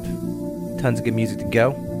coming up. Tons of good music to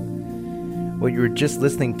go. What you were just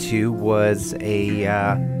listening to was a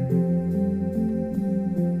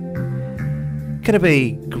kind of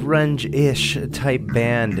a grunge-ish type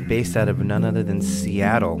band based out of none other than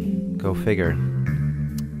Seattle. Go figure.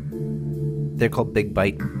 They're called Big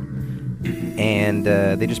Bite, and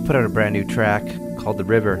they just put out a brand new track called The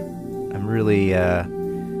River. I'm really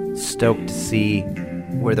stoked to see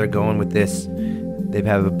where they're going with this. They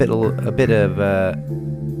have a bit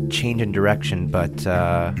of change in direction, but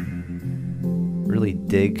really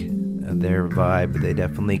dig their vibe. They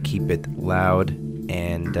definitely keep it loud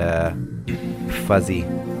and fuzzy.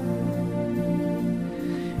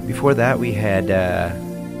 Before that, we had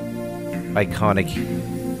iconic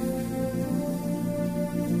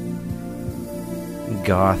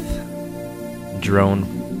goth, drone,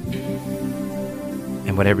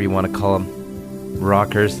 and whatever you want to call them,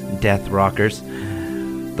 rockers, death rockers,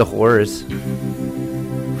 The Horrors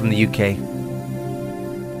from the UK.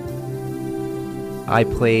 I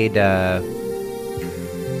played a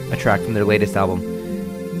track from their latest album.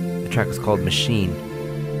 The track was called Machine.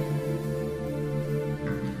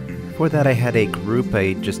 Before that, I had a group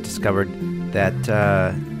I just discovered that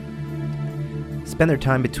spend their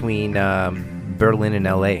time between Berlin and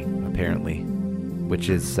LA, apparently, which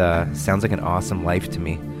is sounds like an awesome life to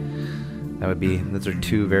me. Those are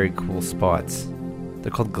two very cool spots. They're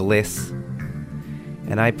called Gliss,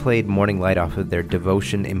 and I played Morning Light off of their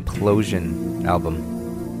Devotion Implosion album.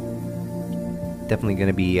 Definitely going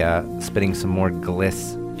to be spitting some more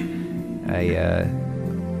Gliss. I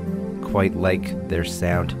quite like their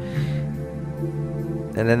sound.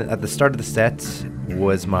 And then at the start of the set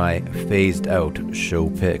was my Phased Out show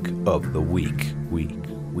pick of the week.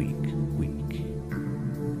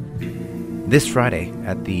 This Friday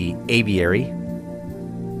at the Aviary,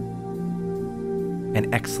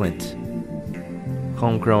 an excellent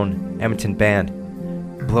homegrown Edmonton band,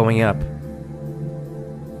 blowing up,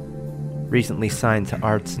 recently signed to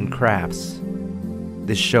Arts and Crafts.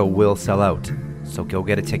 This show will sell out, so go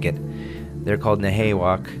get a ticket. They're called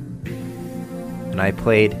Nehewak, and I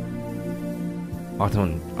played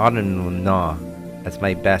Autunna. That's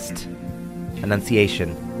my best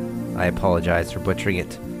enunciation. I apologize for butchering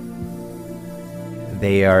it.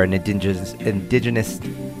 They are an indigenous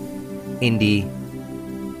indie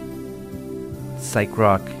psych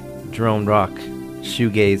rock, drone rock,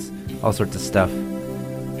 shoegaze, all sorts of stuff.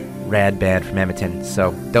 Rad band from Edmonton,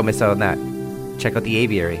 so don't miss out on that. Check out the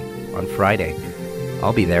Aviary on Friday.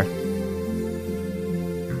 I'll be there,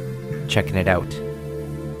 checking it out,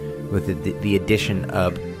 with the addition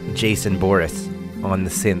of Jason Boris on the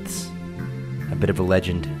synths, a bit of a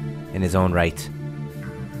legend in his own right.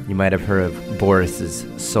 You might have heard of Boris's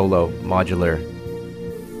solo modular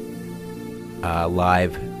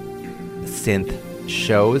live synth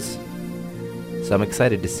shows, so I'm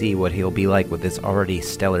excited to see what he'll be like with this already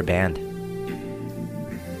stellar band.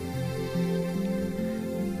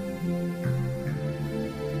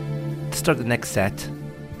 To start the next set,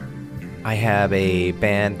 I have a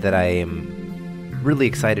band that I am really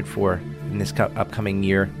excited for in this upcoming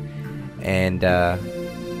year, and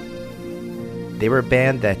they were a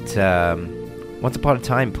band that once upon a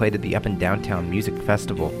time played at the Up and Downtown Music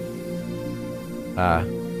Festival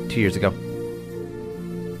 2 years ago.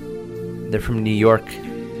 They're from New York,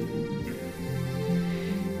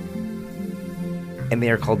 and they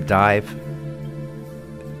are called Dive.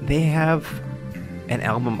 They have an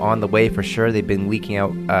album on the way for sure. They've been leaking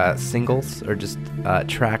out singles or just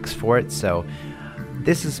tracks for it, so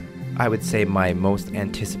this is, I would say, my most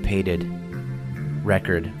anticipated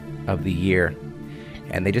record of the year.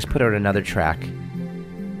 And they just put out another track,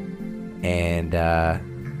 and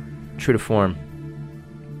true to form,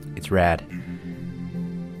 it's rad.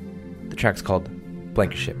 The track's called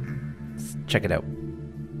Blankership. Check it out.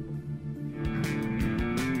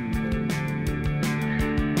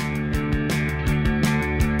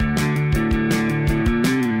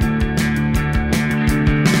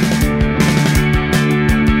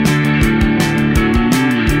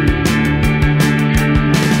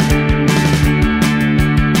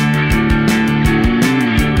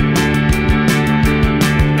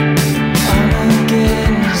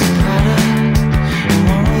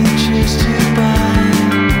 Choose to buy,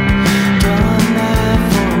 don't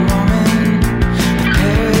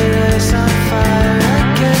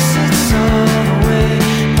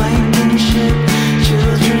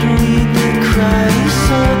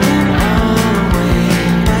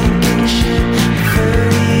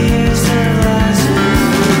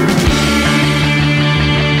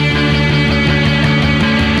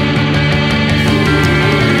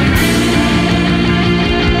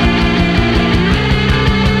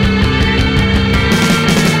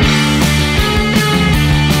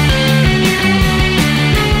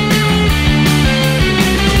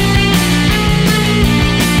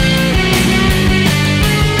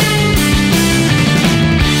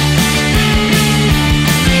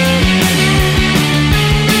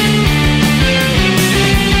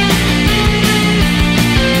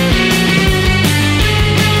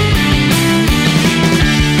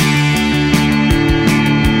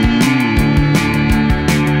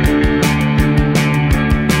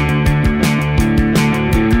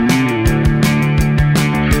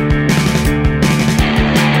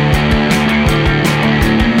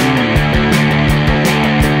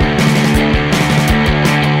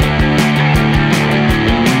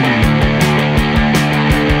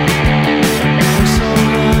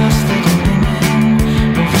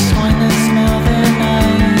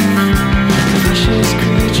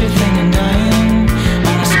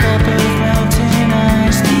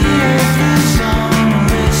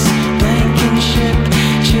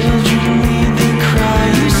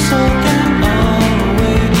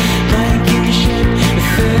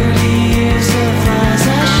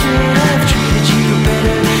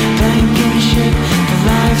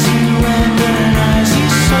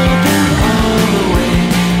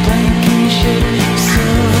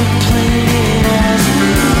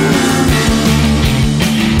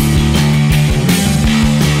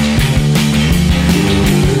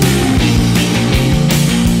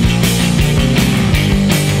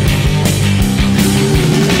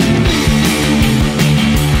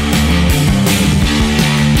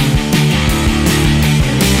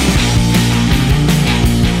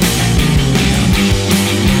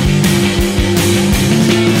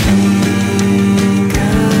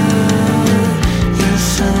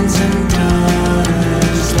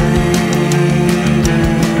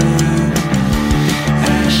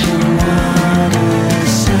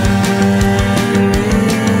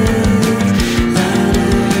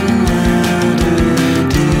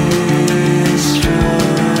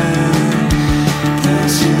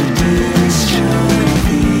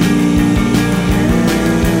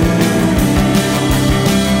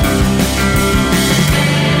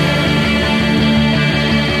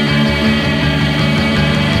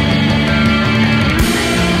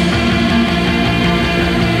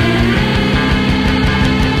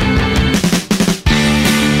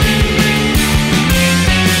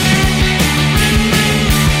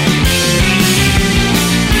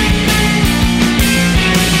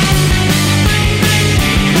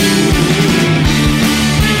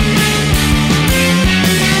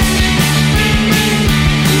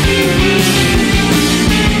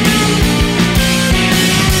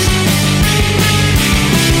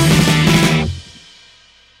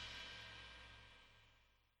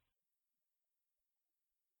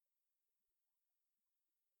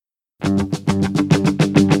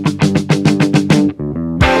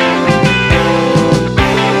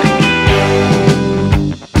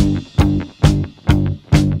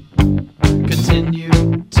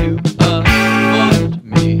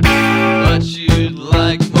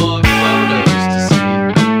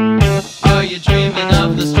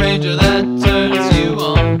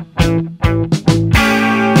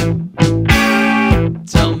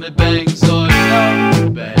me bangs or no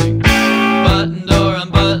bangs. Buttoned or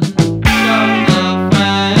unbuttoned, show the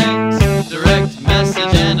fangs. Direct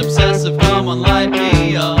message and obsessive, come on, light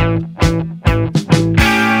me up.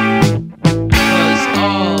 Cause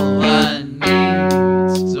all I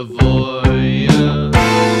need's a voyeur.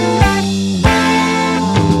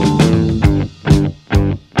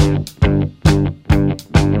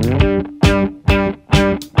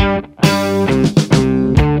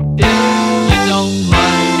 If you don't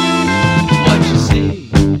like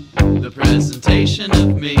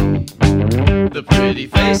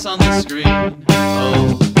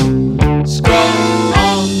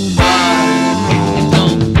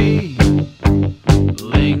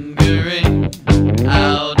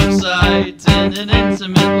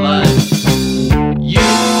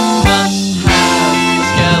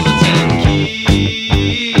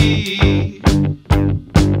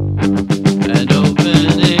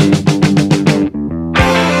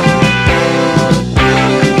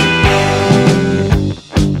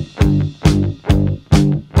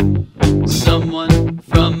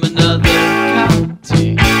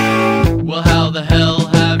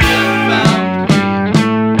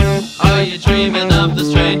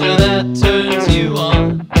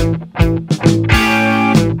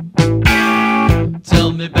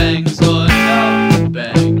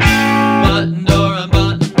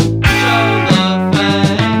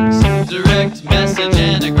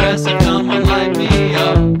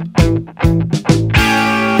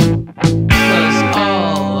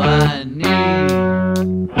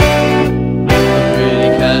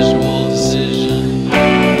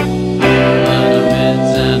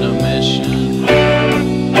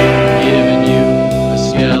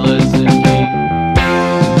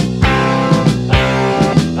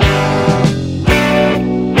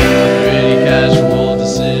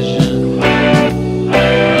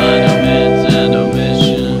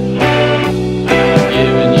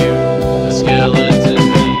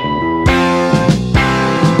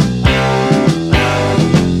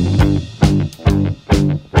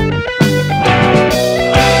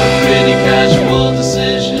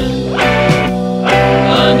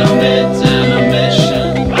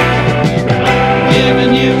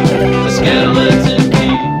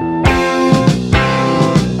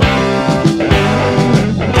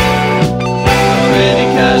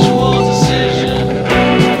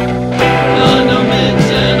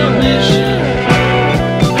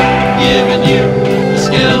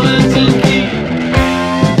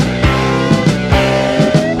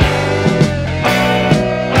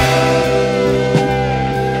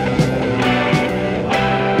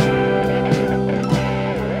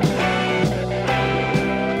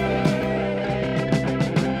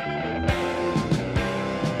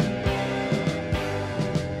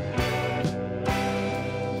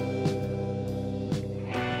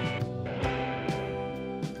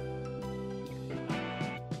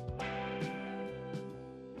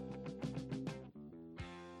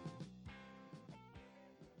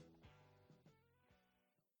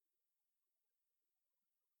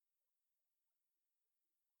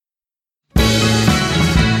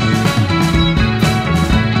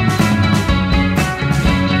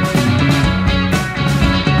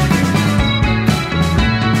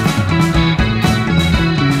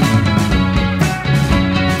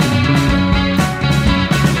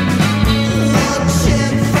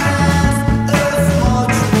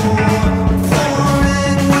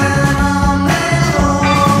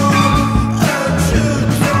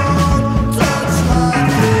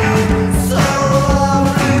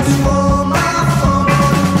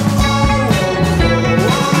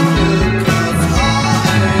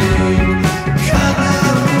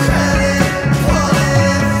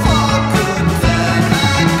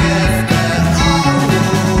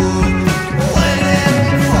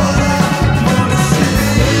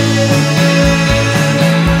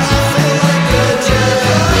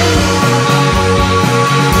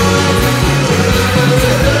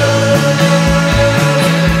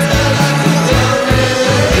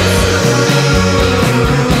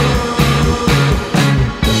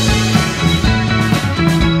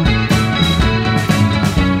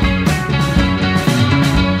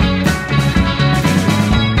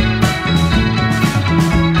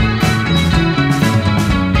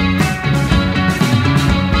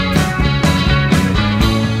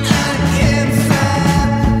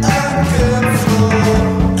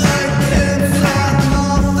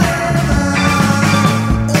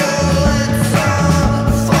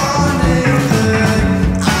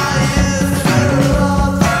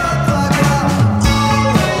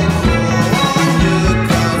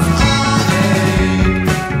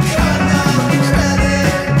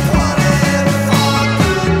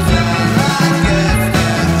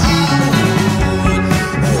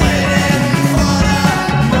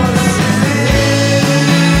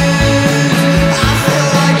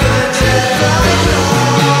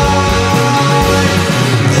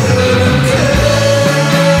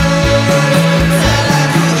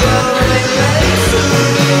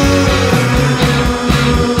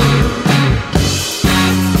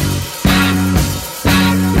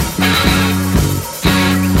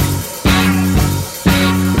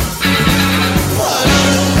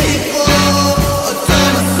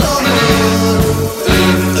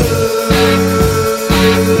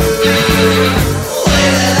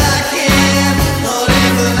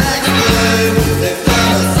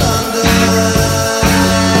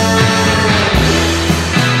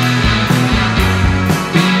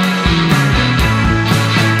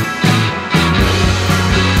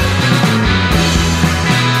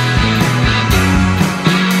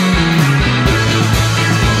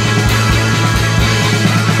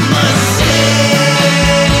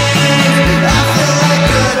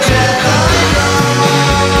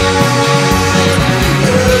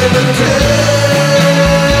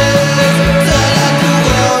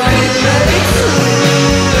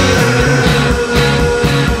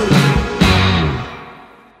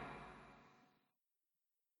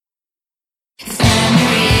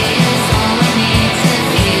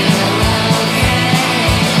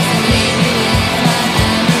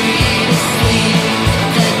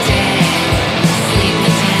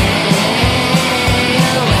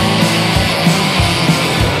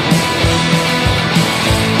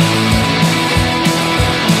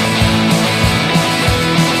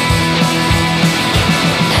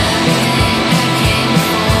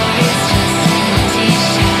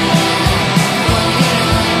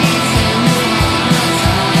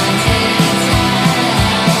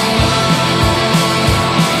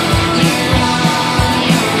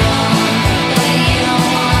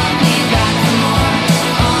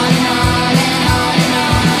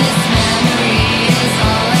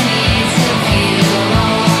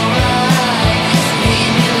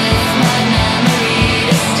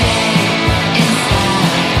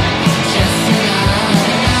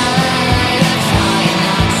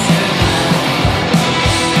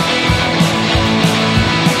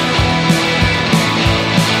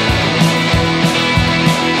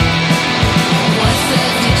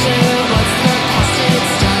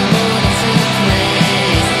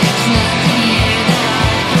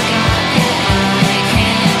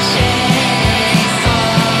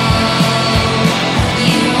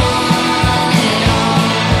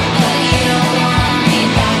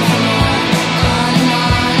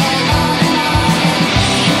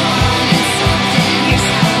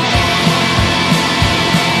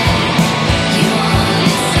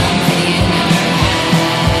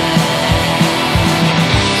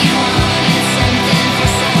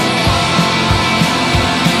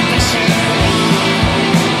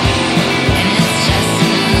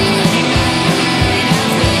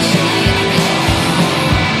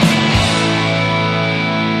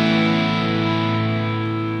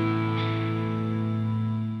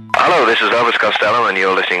This is Elvis Costello, and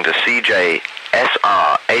you're listening to CJSR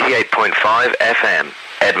 88.5 FM,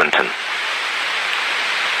 Edmonton.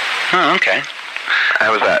 Oh, okay.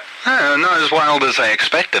 How was that? Not as wild as I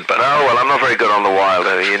expected, but... Oh, well, I'm not very good on the wild.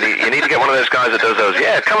 You need to get one of those guys that does those,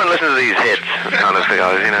 yeah, come and listen to these hits kind of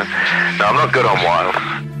guys, you know. No, I'm not good on wild.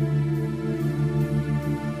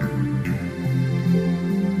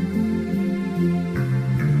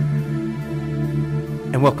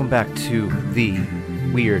 And welcome back to the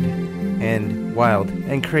weird and wild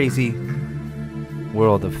and crazy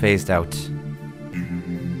world of Phased Out.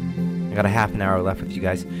 I got a half an hour left with you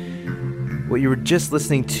guys. What you were just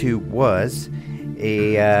listening to was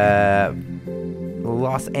a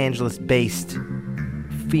Los Angeles-based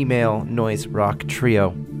female noise rock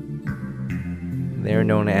trio. They're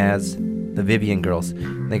known as the Vivian Girls.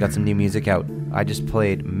 They got some new music out. I just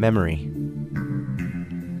played Memory.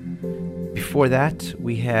 Before that,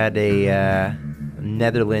 we had a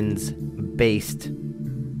Netherlands-based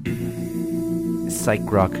psych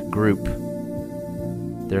rock group.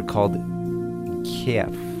 They're called Kief,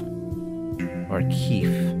 or Keef,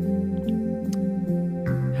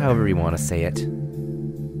 however you want to say it.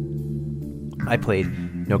 I played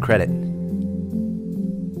No Credit.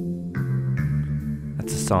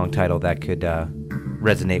 That's a song title that could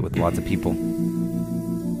resonate with lots of people.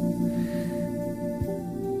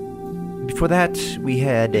 Before that, we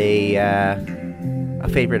had a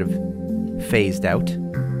favorite of Phased Out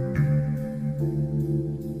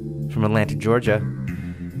from Atlanta, Georgia.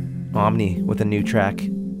 Omni with a new track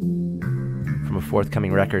from a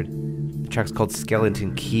forthcoming record. The track's called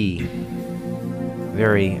Skeleton Key.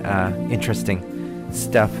 Very interesting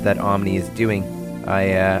stuff that Omni is doing.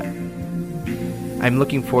 I'm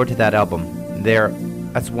looking forward to that album.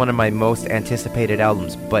 That's one of my most anticipated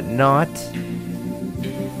albums, but not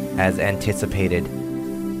as anticipated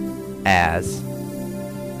as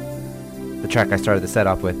the track I started the set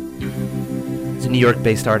off with. It's a New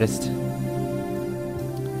York-based artist.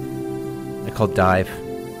 They're called Dive.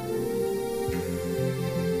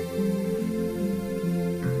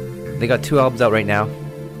 They got 2 albums out right now,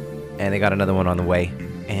 and they got another one on the way,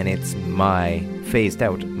 and it's my Phased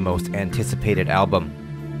Out most anticipated album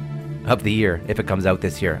of the year, if it comes out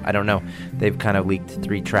this year. I don't know. They've kind of leaked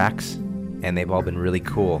 3 tracks, and they've all been really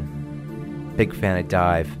cool. Big fan of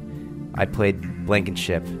Dive. I played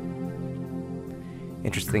Blankenship.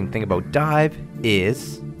 Interesting thing about Dive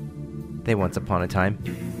is they once upon a time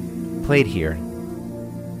played here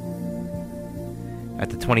at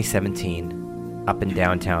the 2017 Up and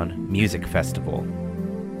Downtown Music Festival,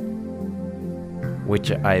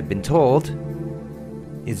 which I've been told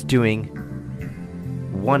is doing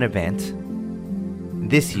one event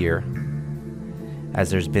this year, as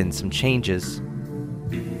there's been some changes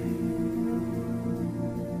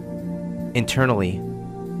internally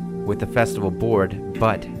with the festival board,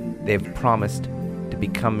 but they've promised to be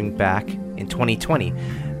coming back in 2020.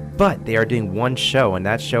 But they are doing one show, and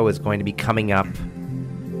that show is going to be coming up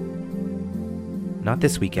not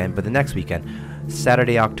this weekend, but the next weekend,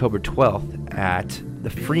 Saturday, October 12th at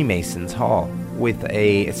the Freemasons Hall, with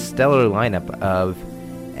a stellar lineup of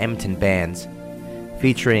Edmonton bands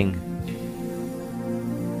featuring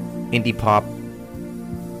indie pop,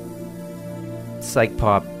 psych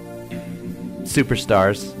pop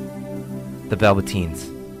superstars, the Velveteens,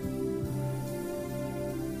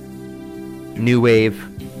 new wave,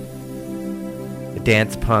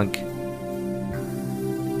 dance punk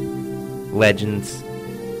legends,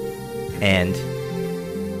 and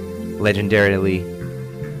legendarily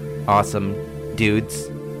awesome dudes,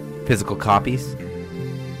 Physical Copies,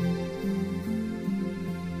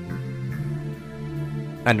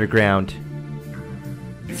 underground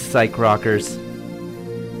psych rockers,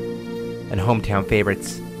 and hometown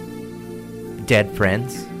favorites, Dead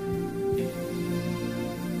Friends,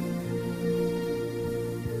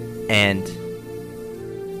 and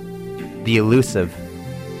the elusive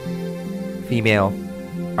female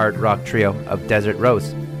art rock trio of Desert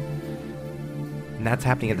Rose. And that's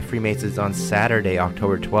happening at the Freemasons on Saturday,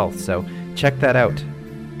 October 12th. So check that out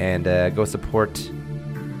and go support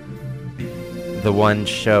the one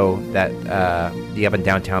show that the Up and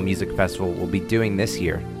Downtown Music Festival will be doing this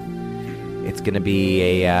year. It's gonna be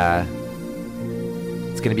a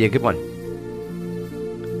good one.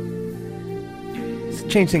 Let's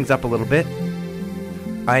change things up a little bit.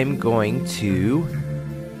 I'm going to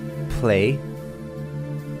play a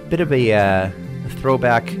bit of a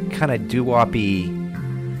throwback, kind of doo-woppy,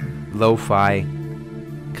 lo-fi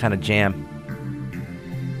kind of jam.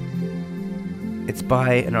 It's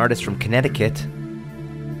by an artist from Connecticut,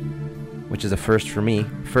 which is a first for me.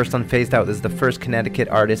 First on Phased Out. This is the first Connecticut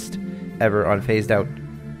artist ever on Phased Out.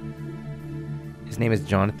 name is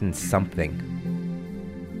Jonathan Something.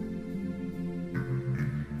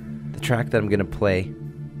 The track that I'm going to play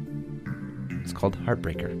is called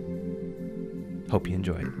Heartbreaker. Hope you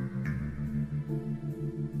enjoy it.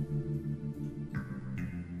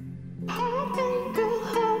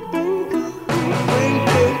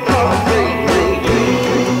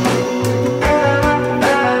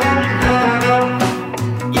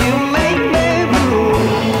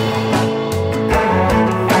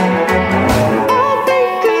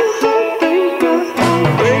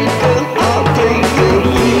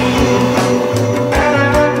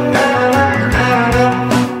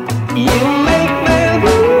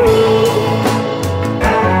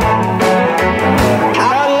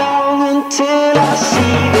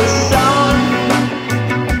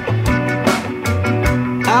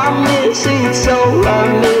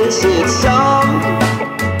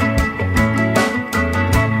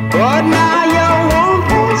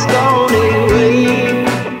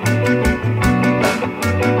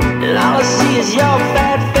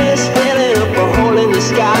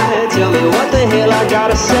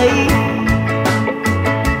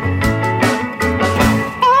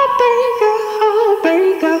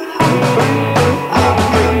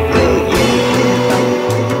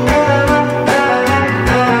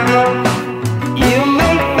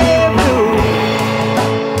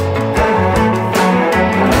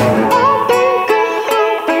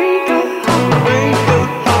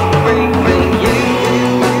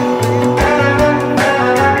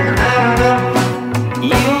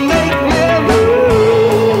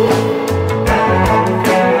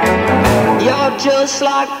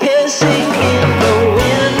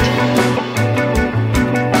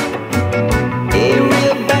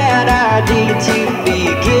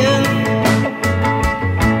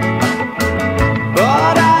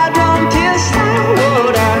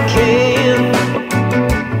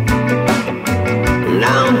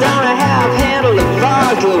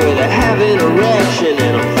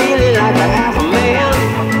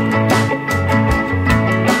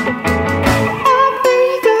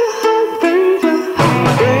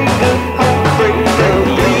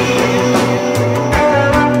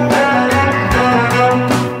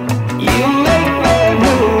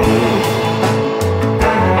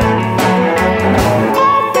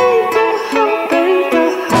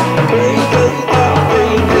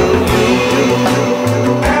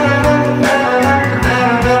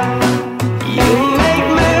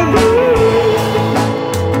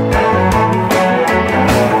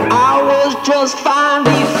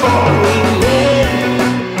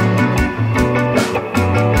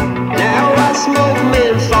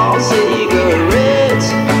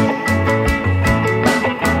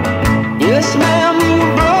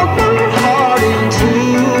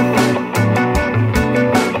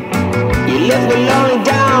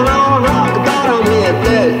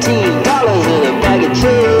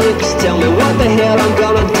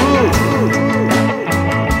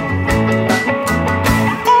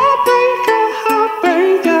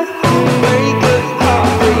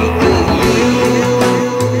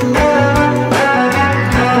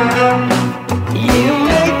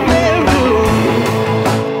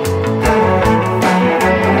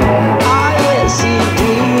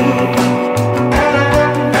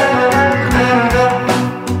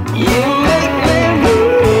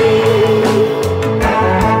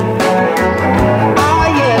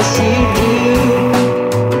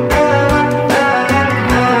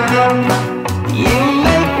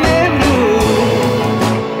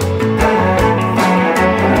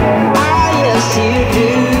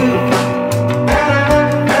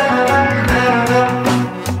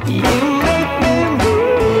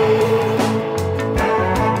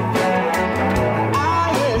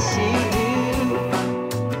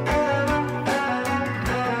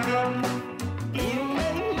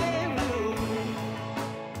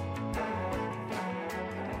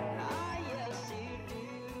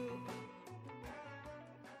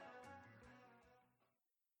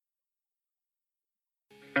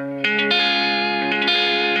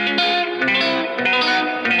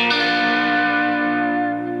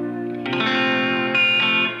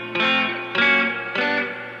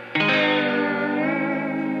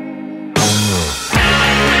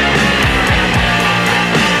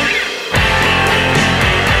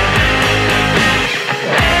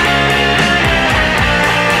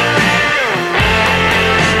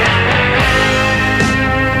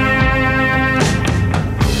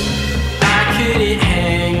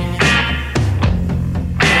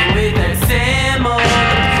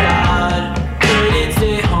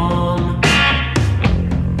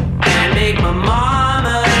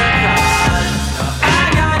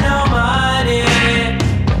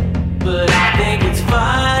 But I think it's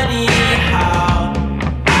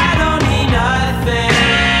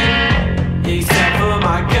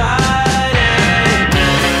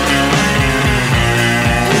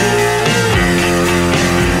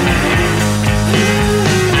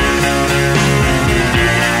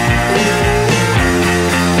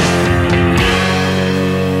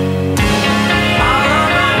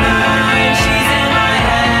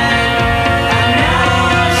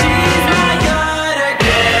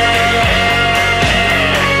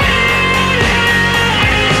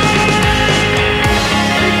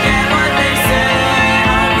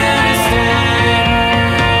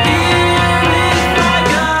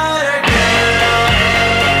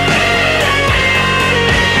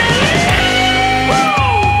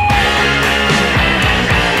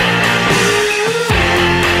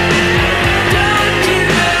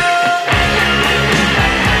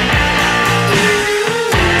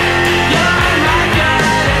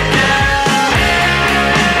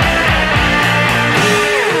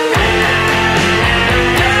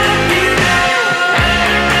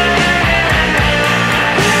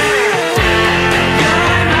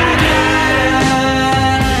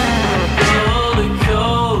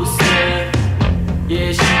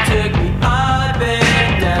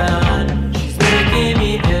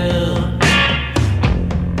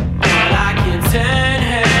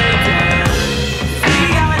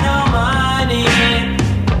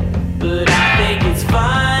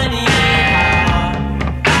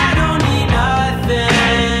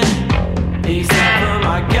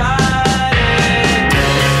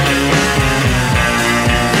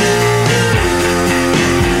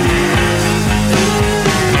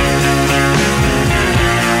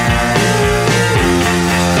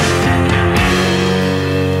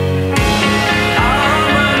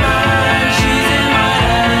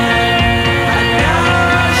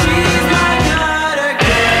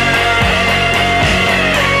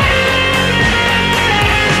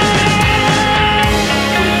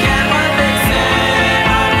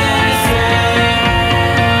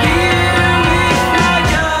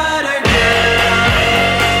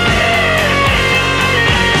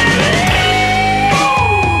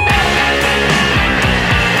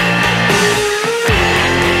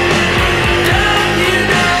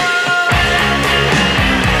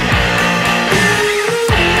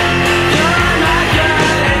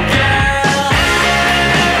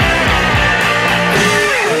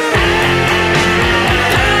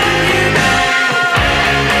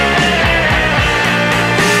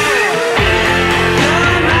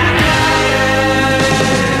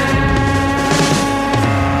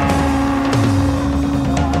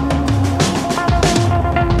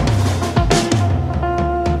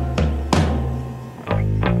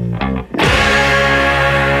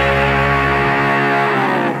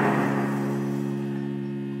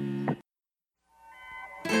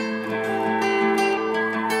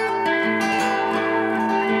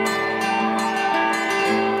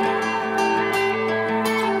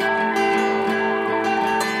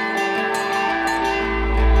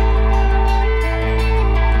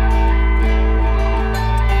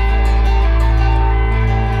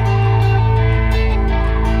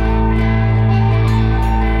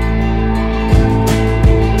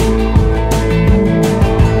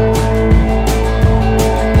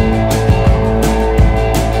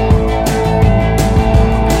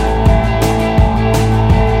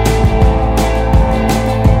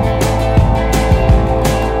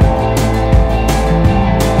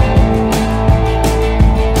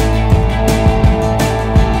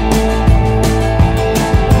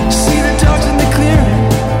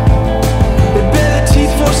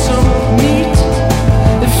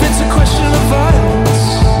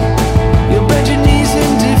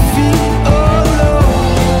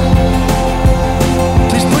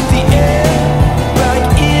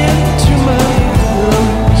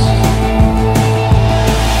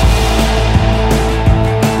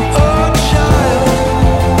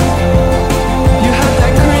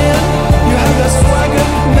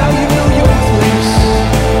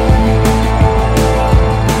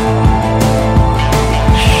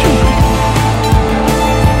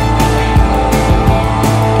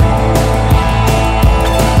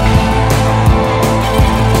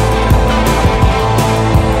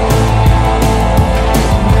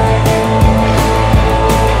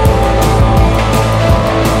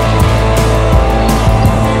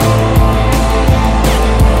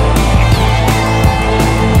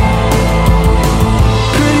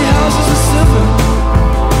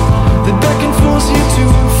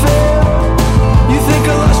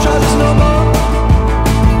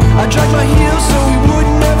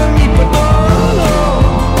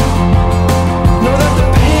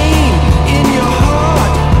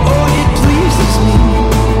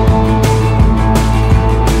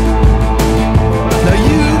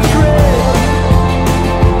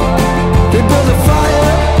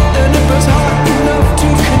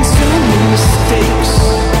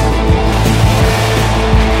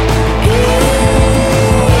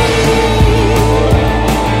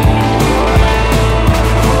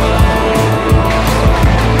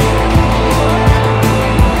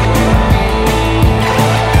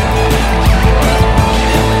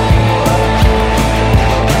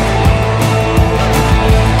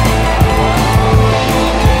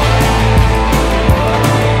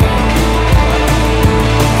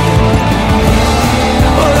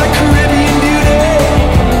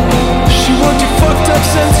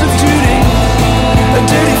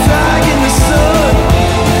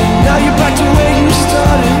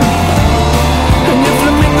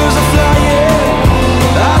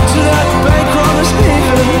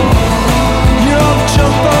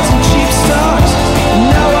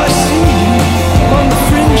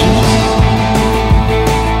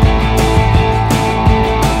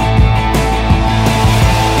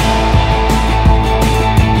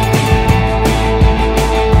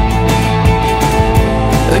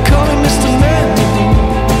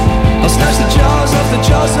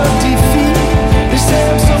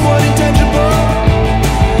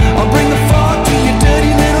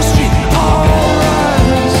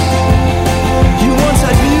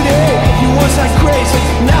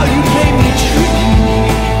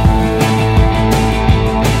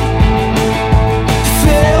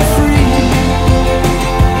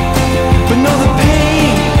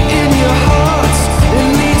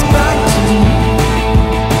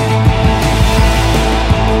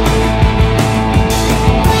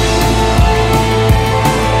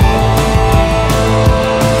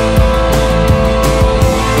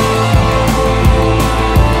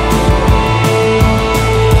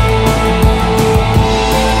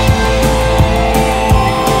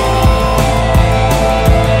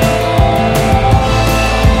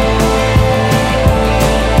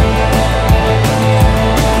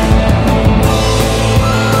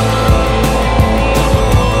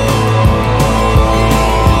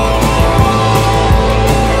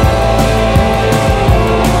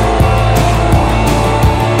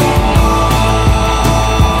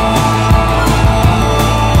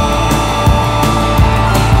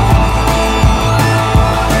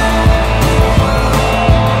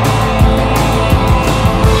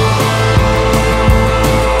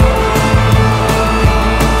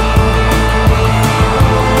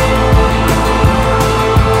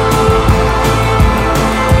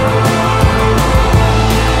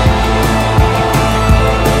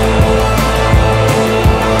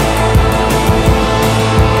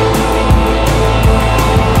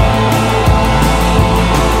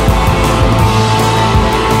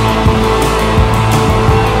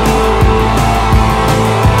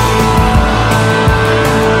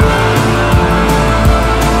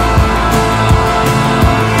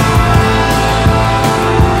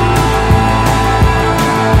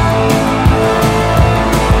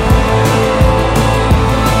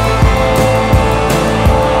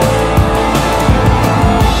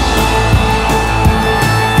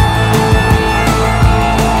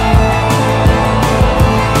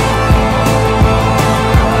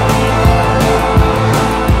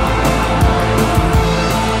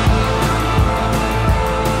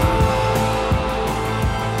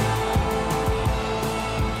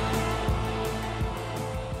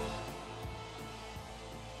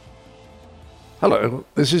Hello,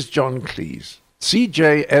 this is John Cleese.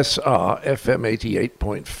 CJSR FM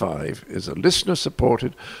 88.5 is a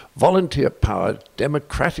listener-supported, volunteer-powered,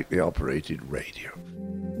 democratically operated radio.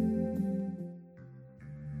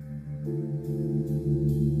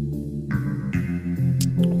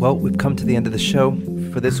 Well, we've come to the end of the show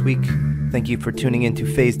for this week. Thank you for tuning in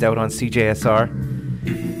to Phased Out on CJSR.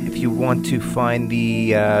 If you want to find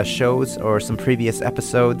the shows or some previous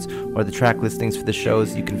episodes or the track listings for the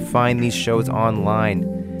shows, you can find these shows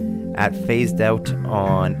online at Phased Out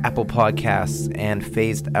on Apple Podcasts and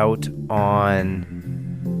Phased Out on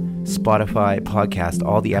Spotify Podcast.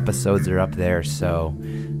 All the episodes are up there, so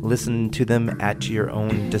listen to them at your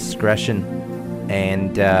own discretion.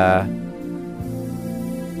 And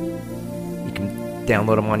you can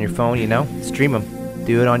download them on your phone, stream them.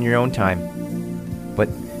 Do it on your own time. But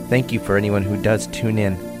thank you for anyone who does tune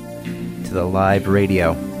in to the live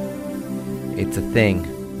radio. It's a thing.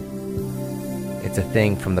 It's a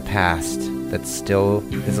thing from the past that still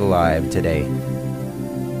is alive today.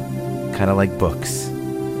 Kind of like books.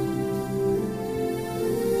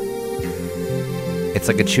 It's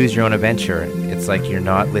like a choose your own adventure. It's like you're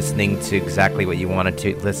not listening to exactly what you wanted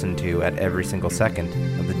to listen to at every single second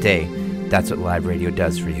of the day. That's what live radio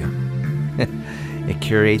does for you. It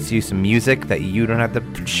curates you some music that you don't have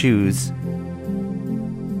to choose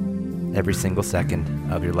every single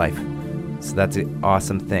second of your life. So that's an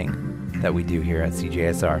awesome thing that we do here at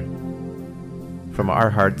CJSR. From our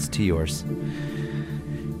hearts to yours.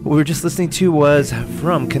 What we were just listening to was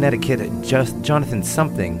from Connecticut, Jonathan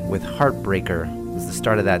Something with Heartbreaker. It was the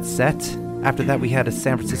start of that set. After that, we had a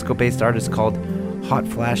San Francisco-based artist called Hot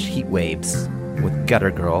Flash Heatwaves with Gutter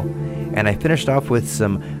Girl. And I finished off with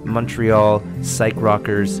some Montreal psych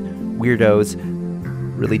rockers, weirdos,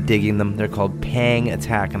 really digging them. They're called Pang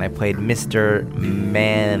Attack, and I played Mr.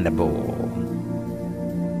 Mandible.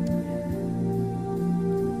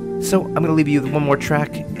 So I'm going to leave you with one more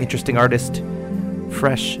track. Interesting artist,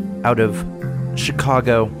 fresh out of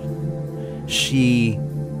Chicago. She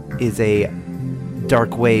is a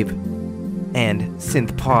dark wave and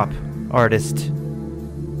synth pop artist.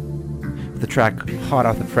 The track hot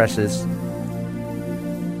off the presses.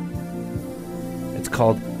 It's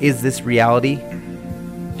called Is This Reality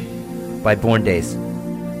by Born Days.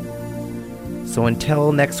 So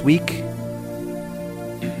until next week,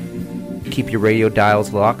 keep your radio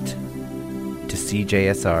dials locked to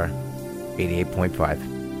CJSR 88.5.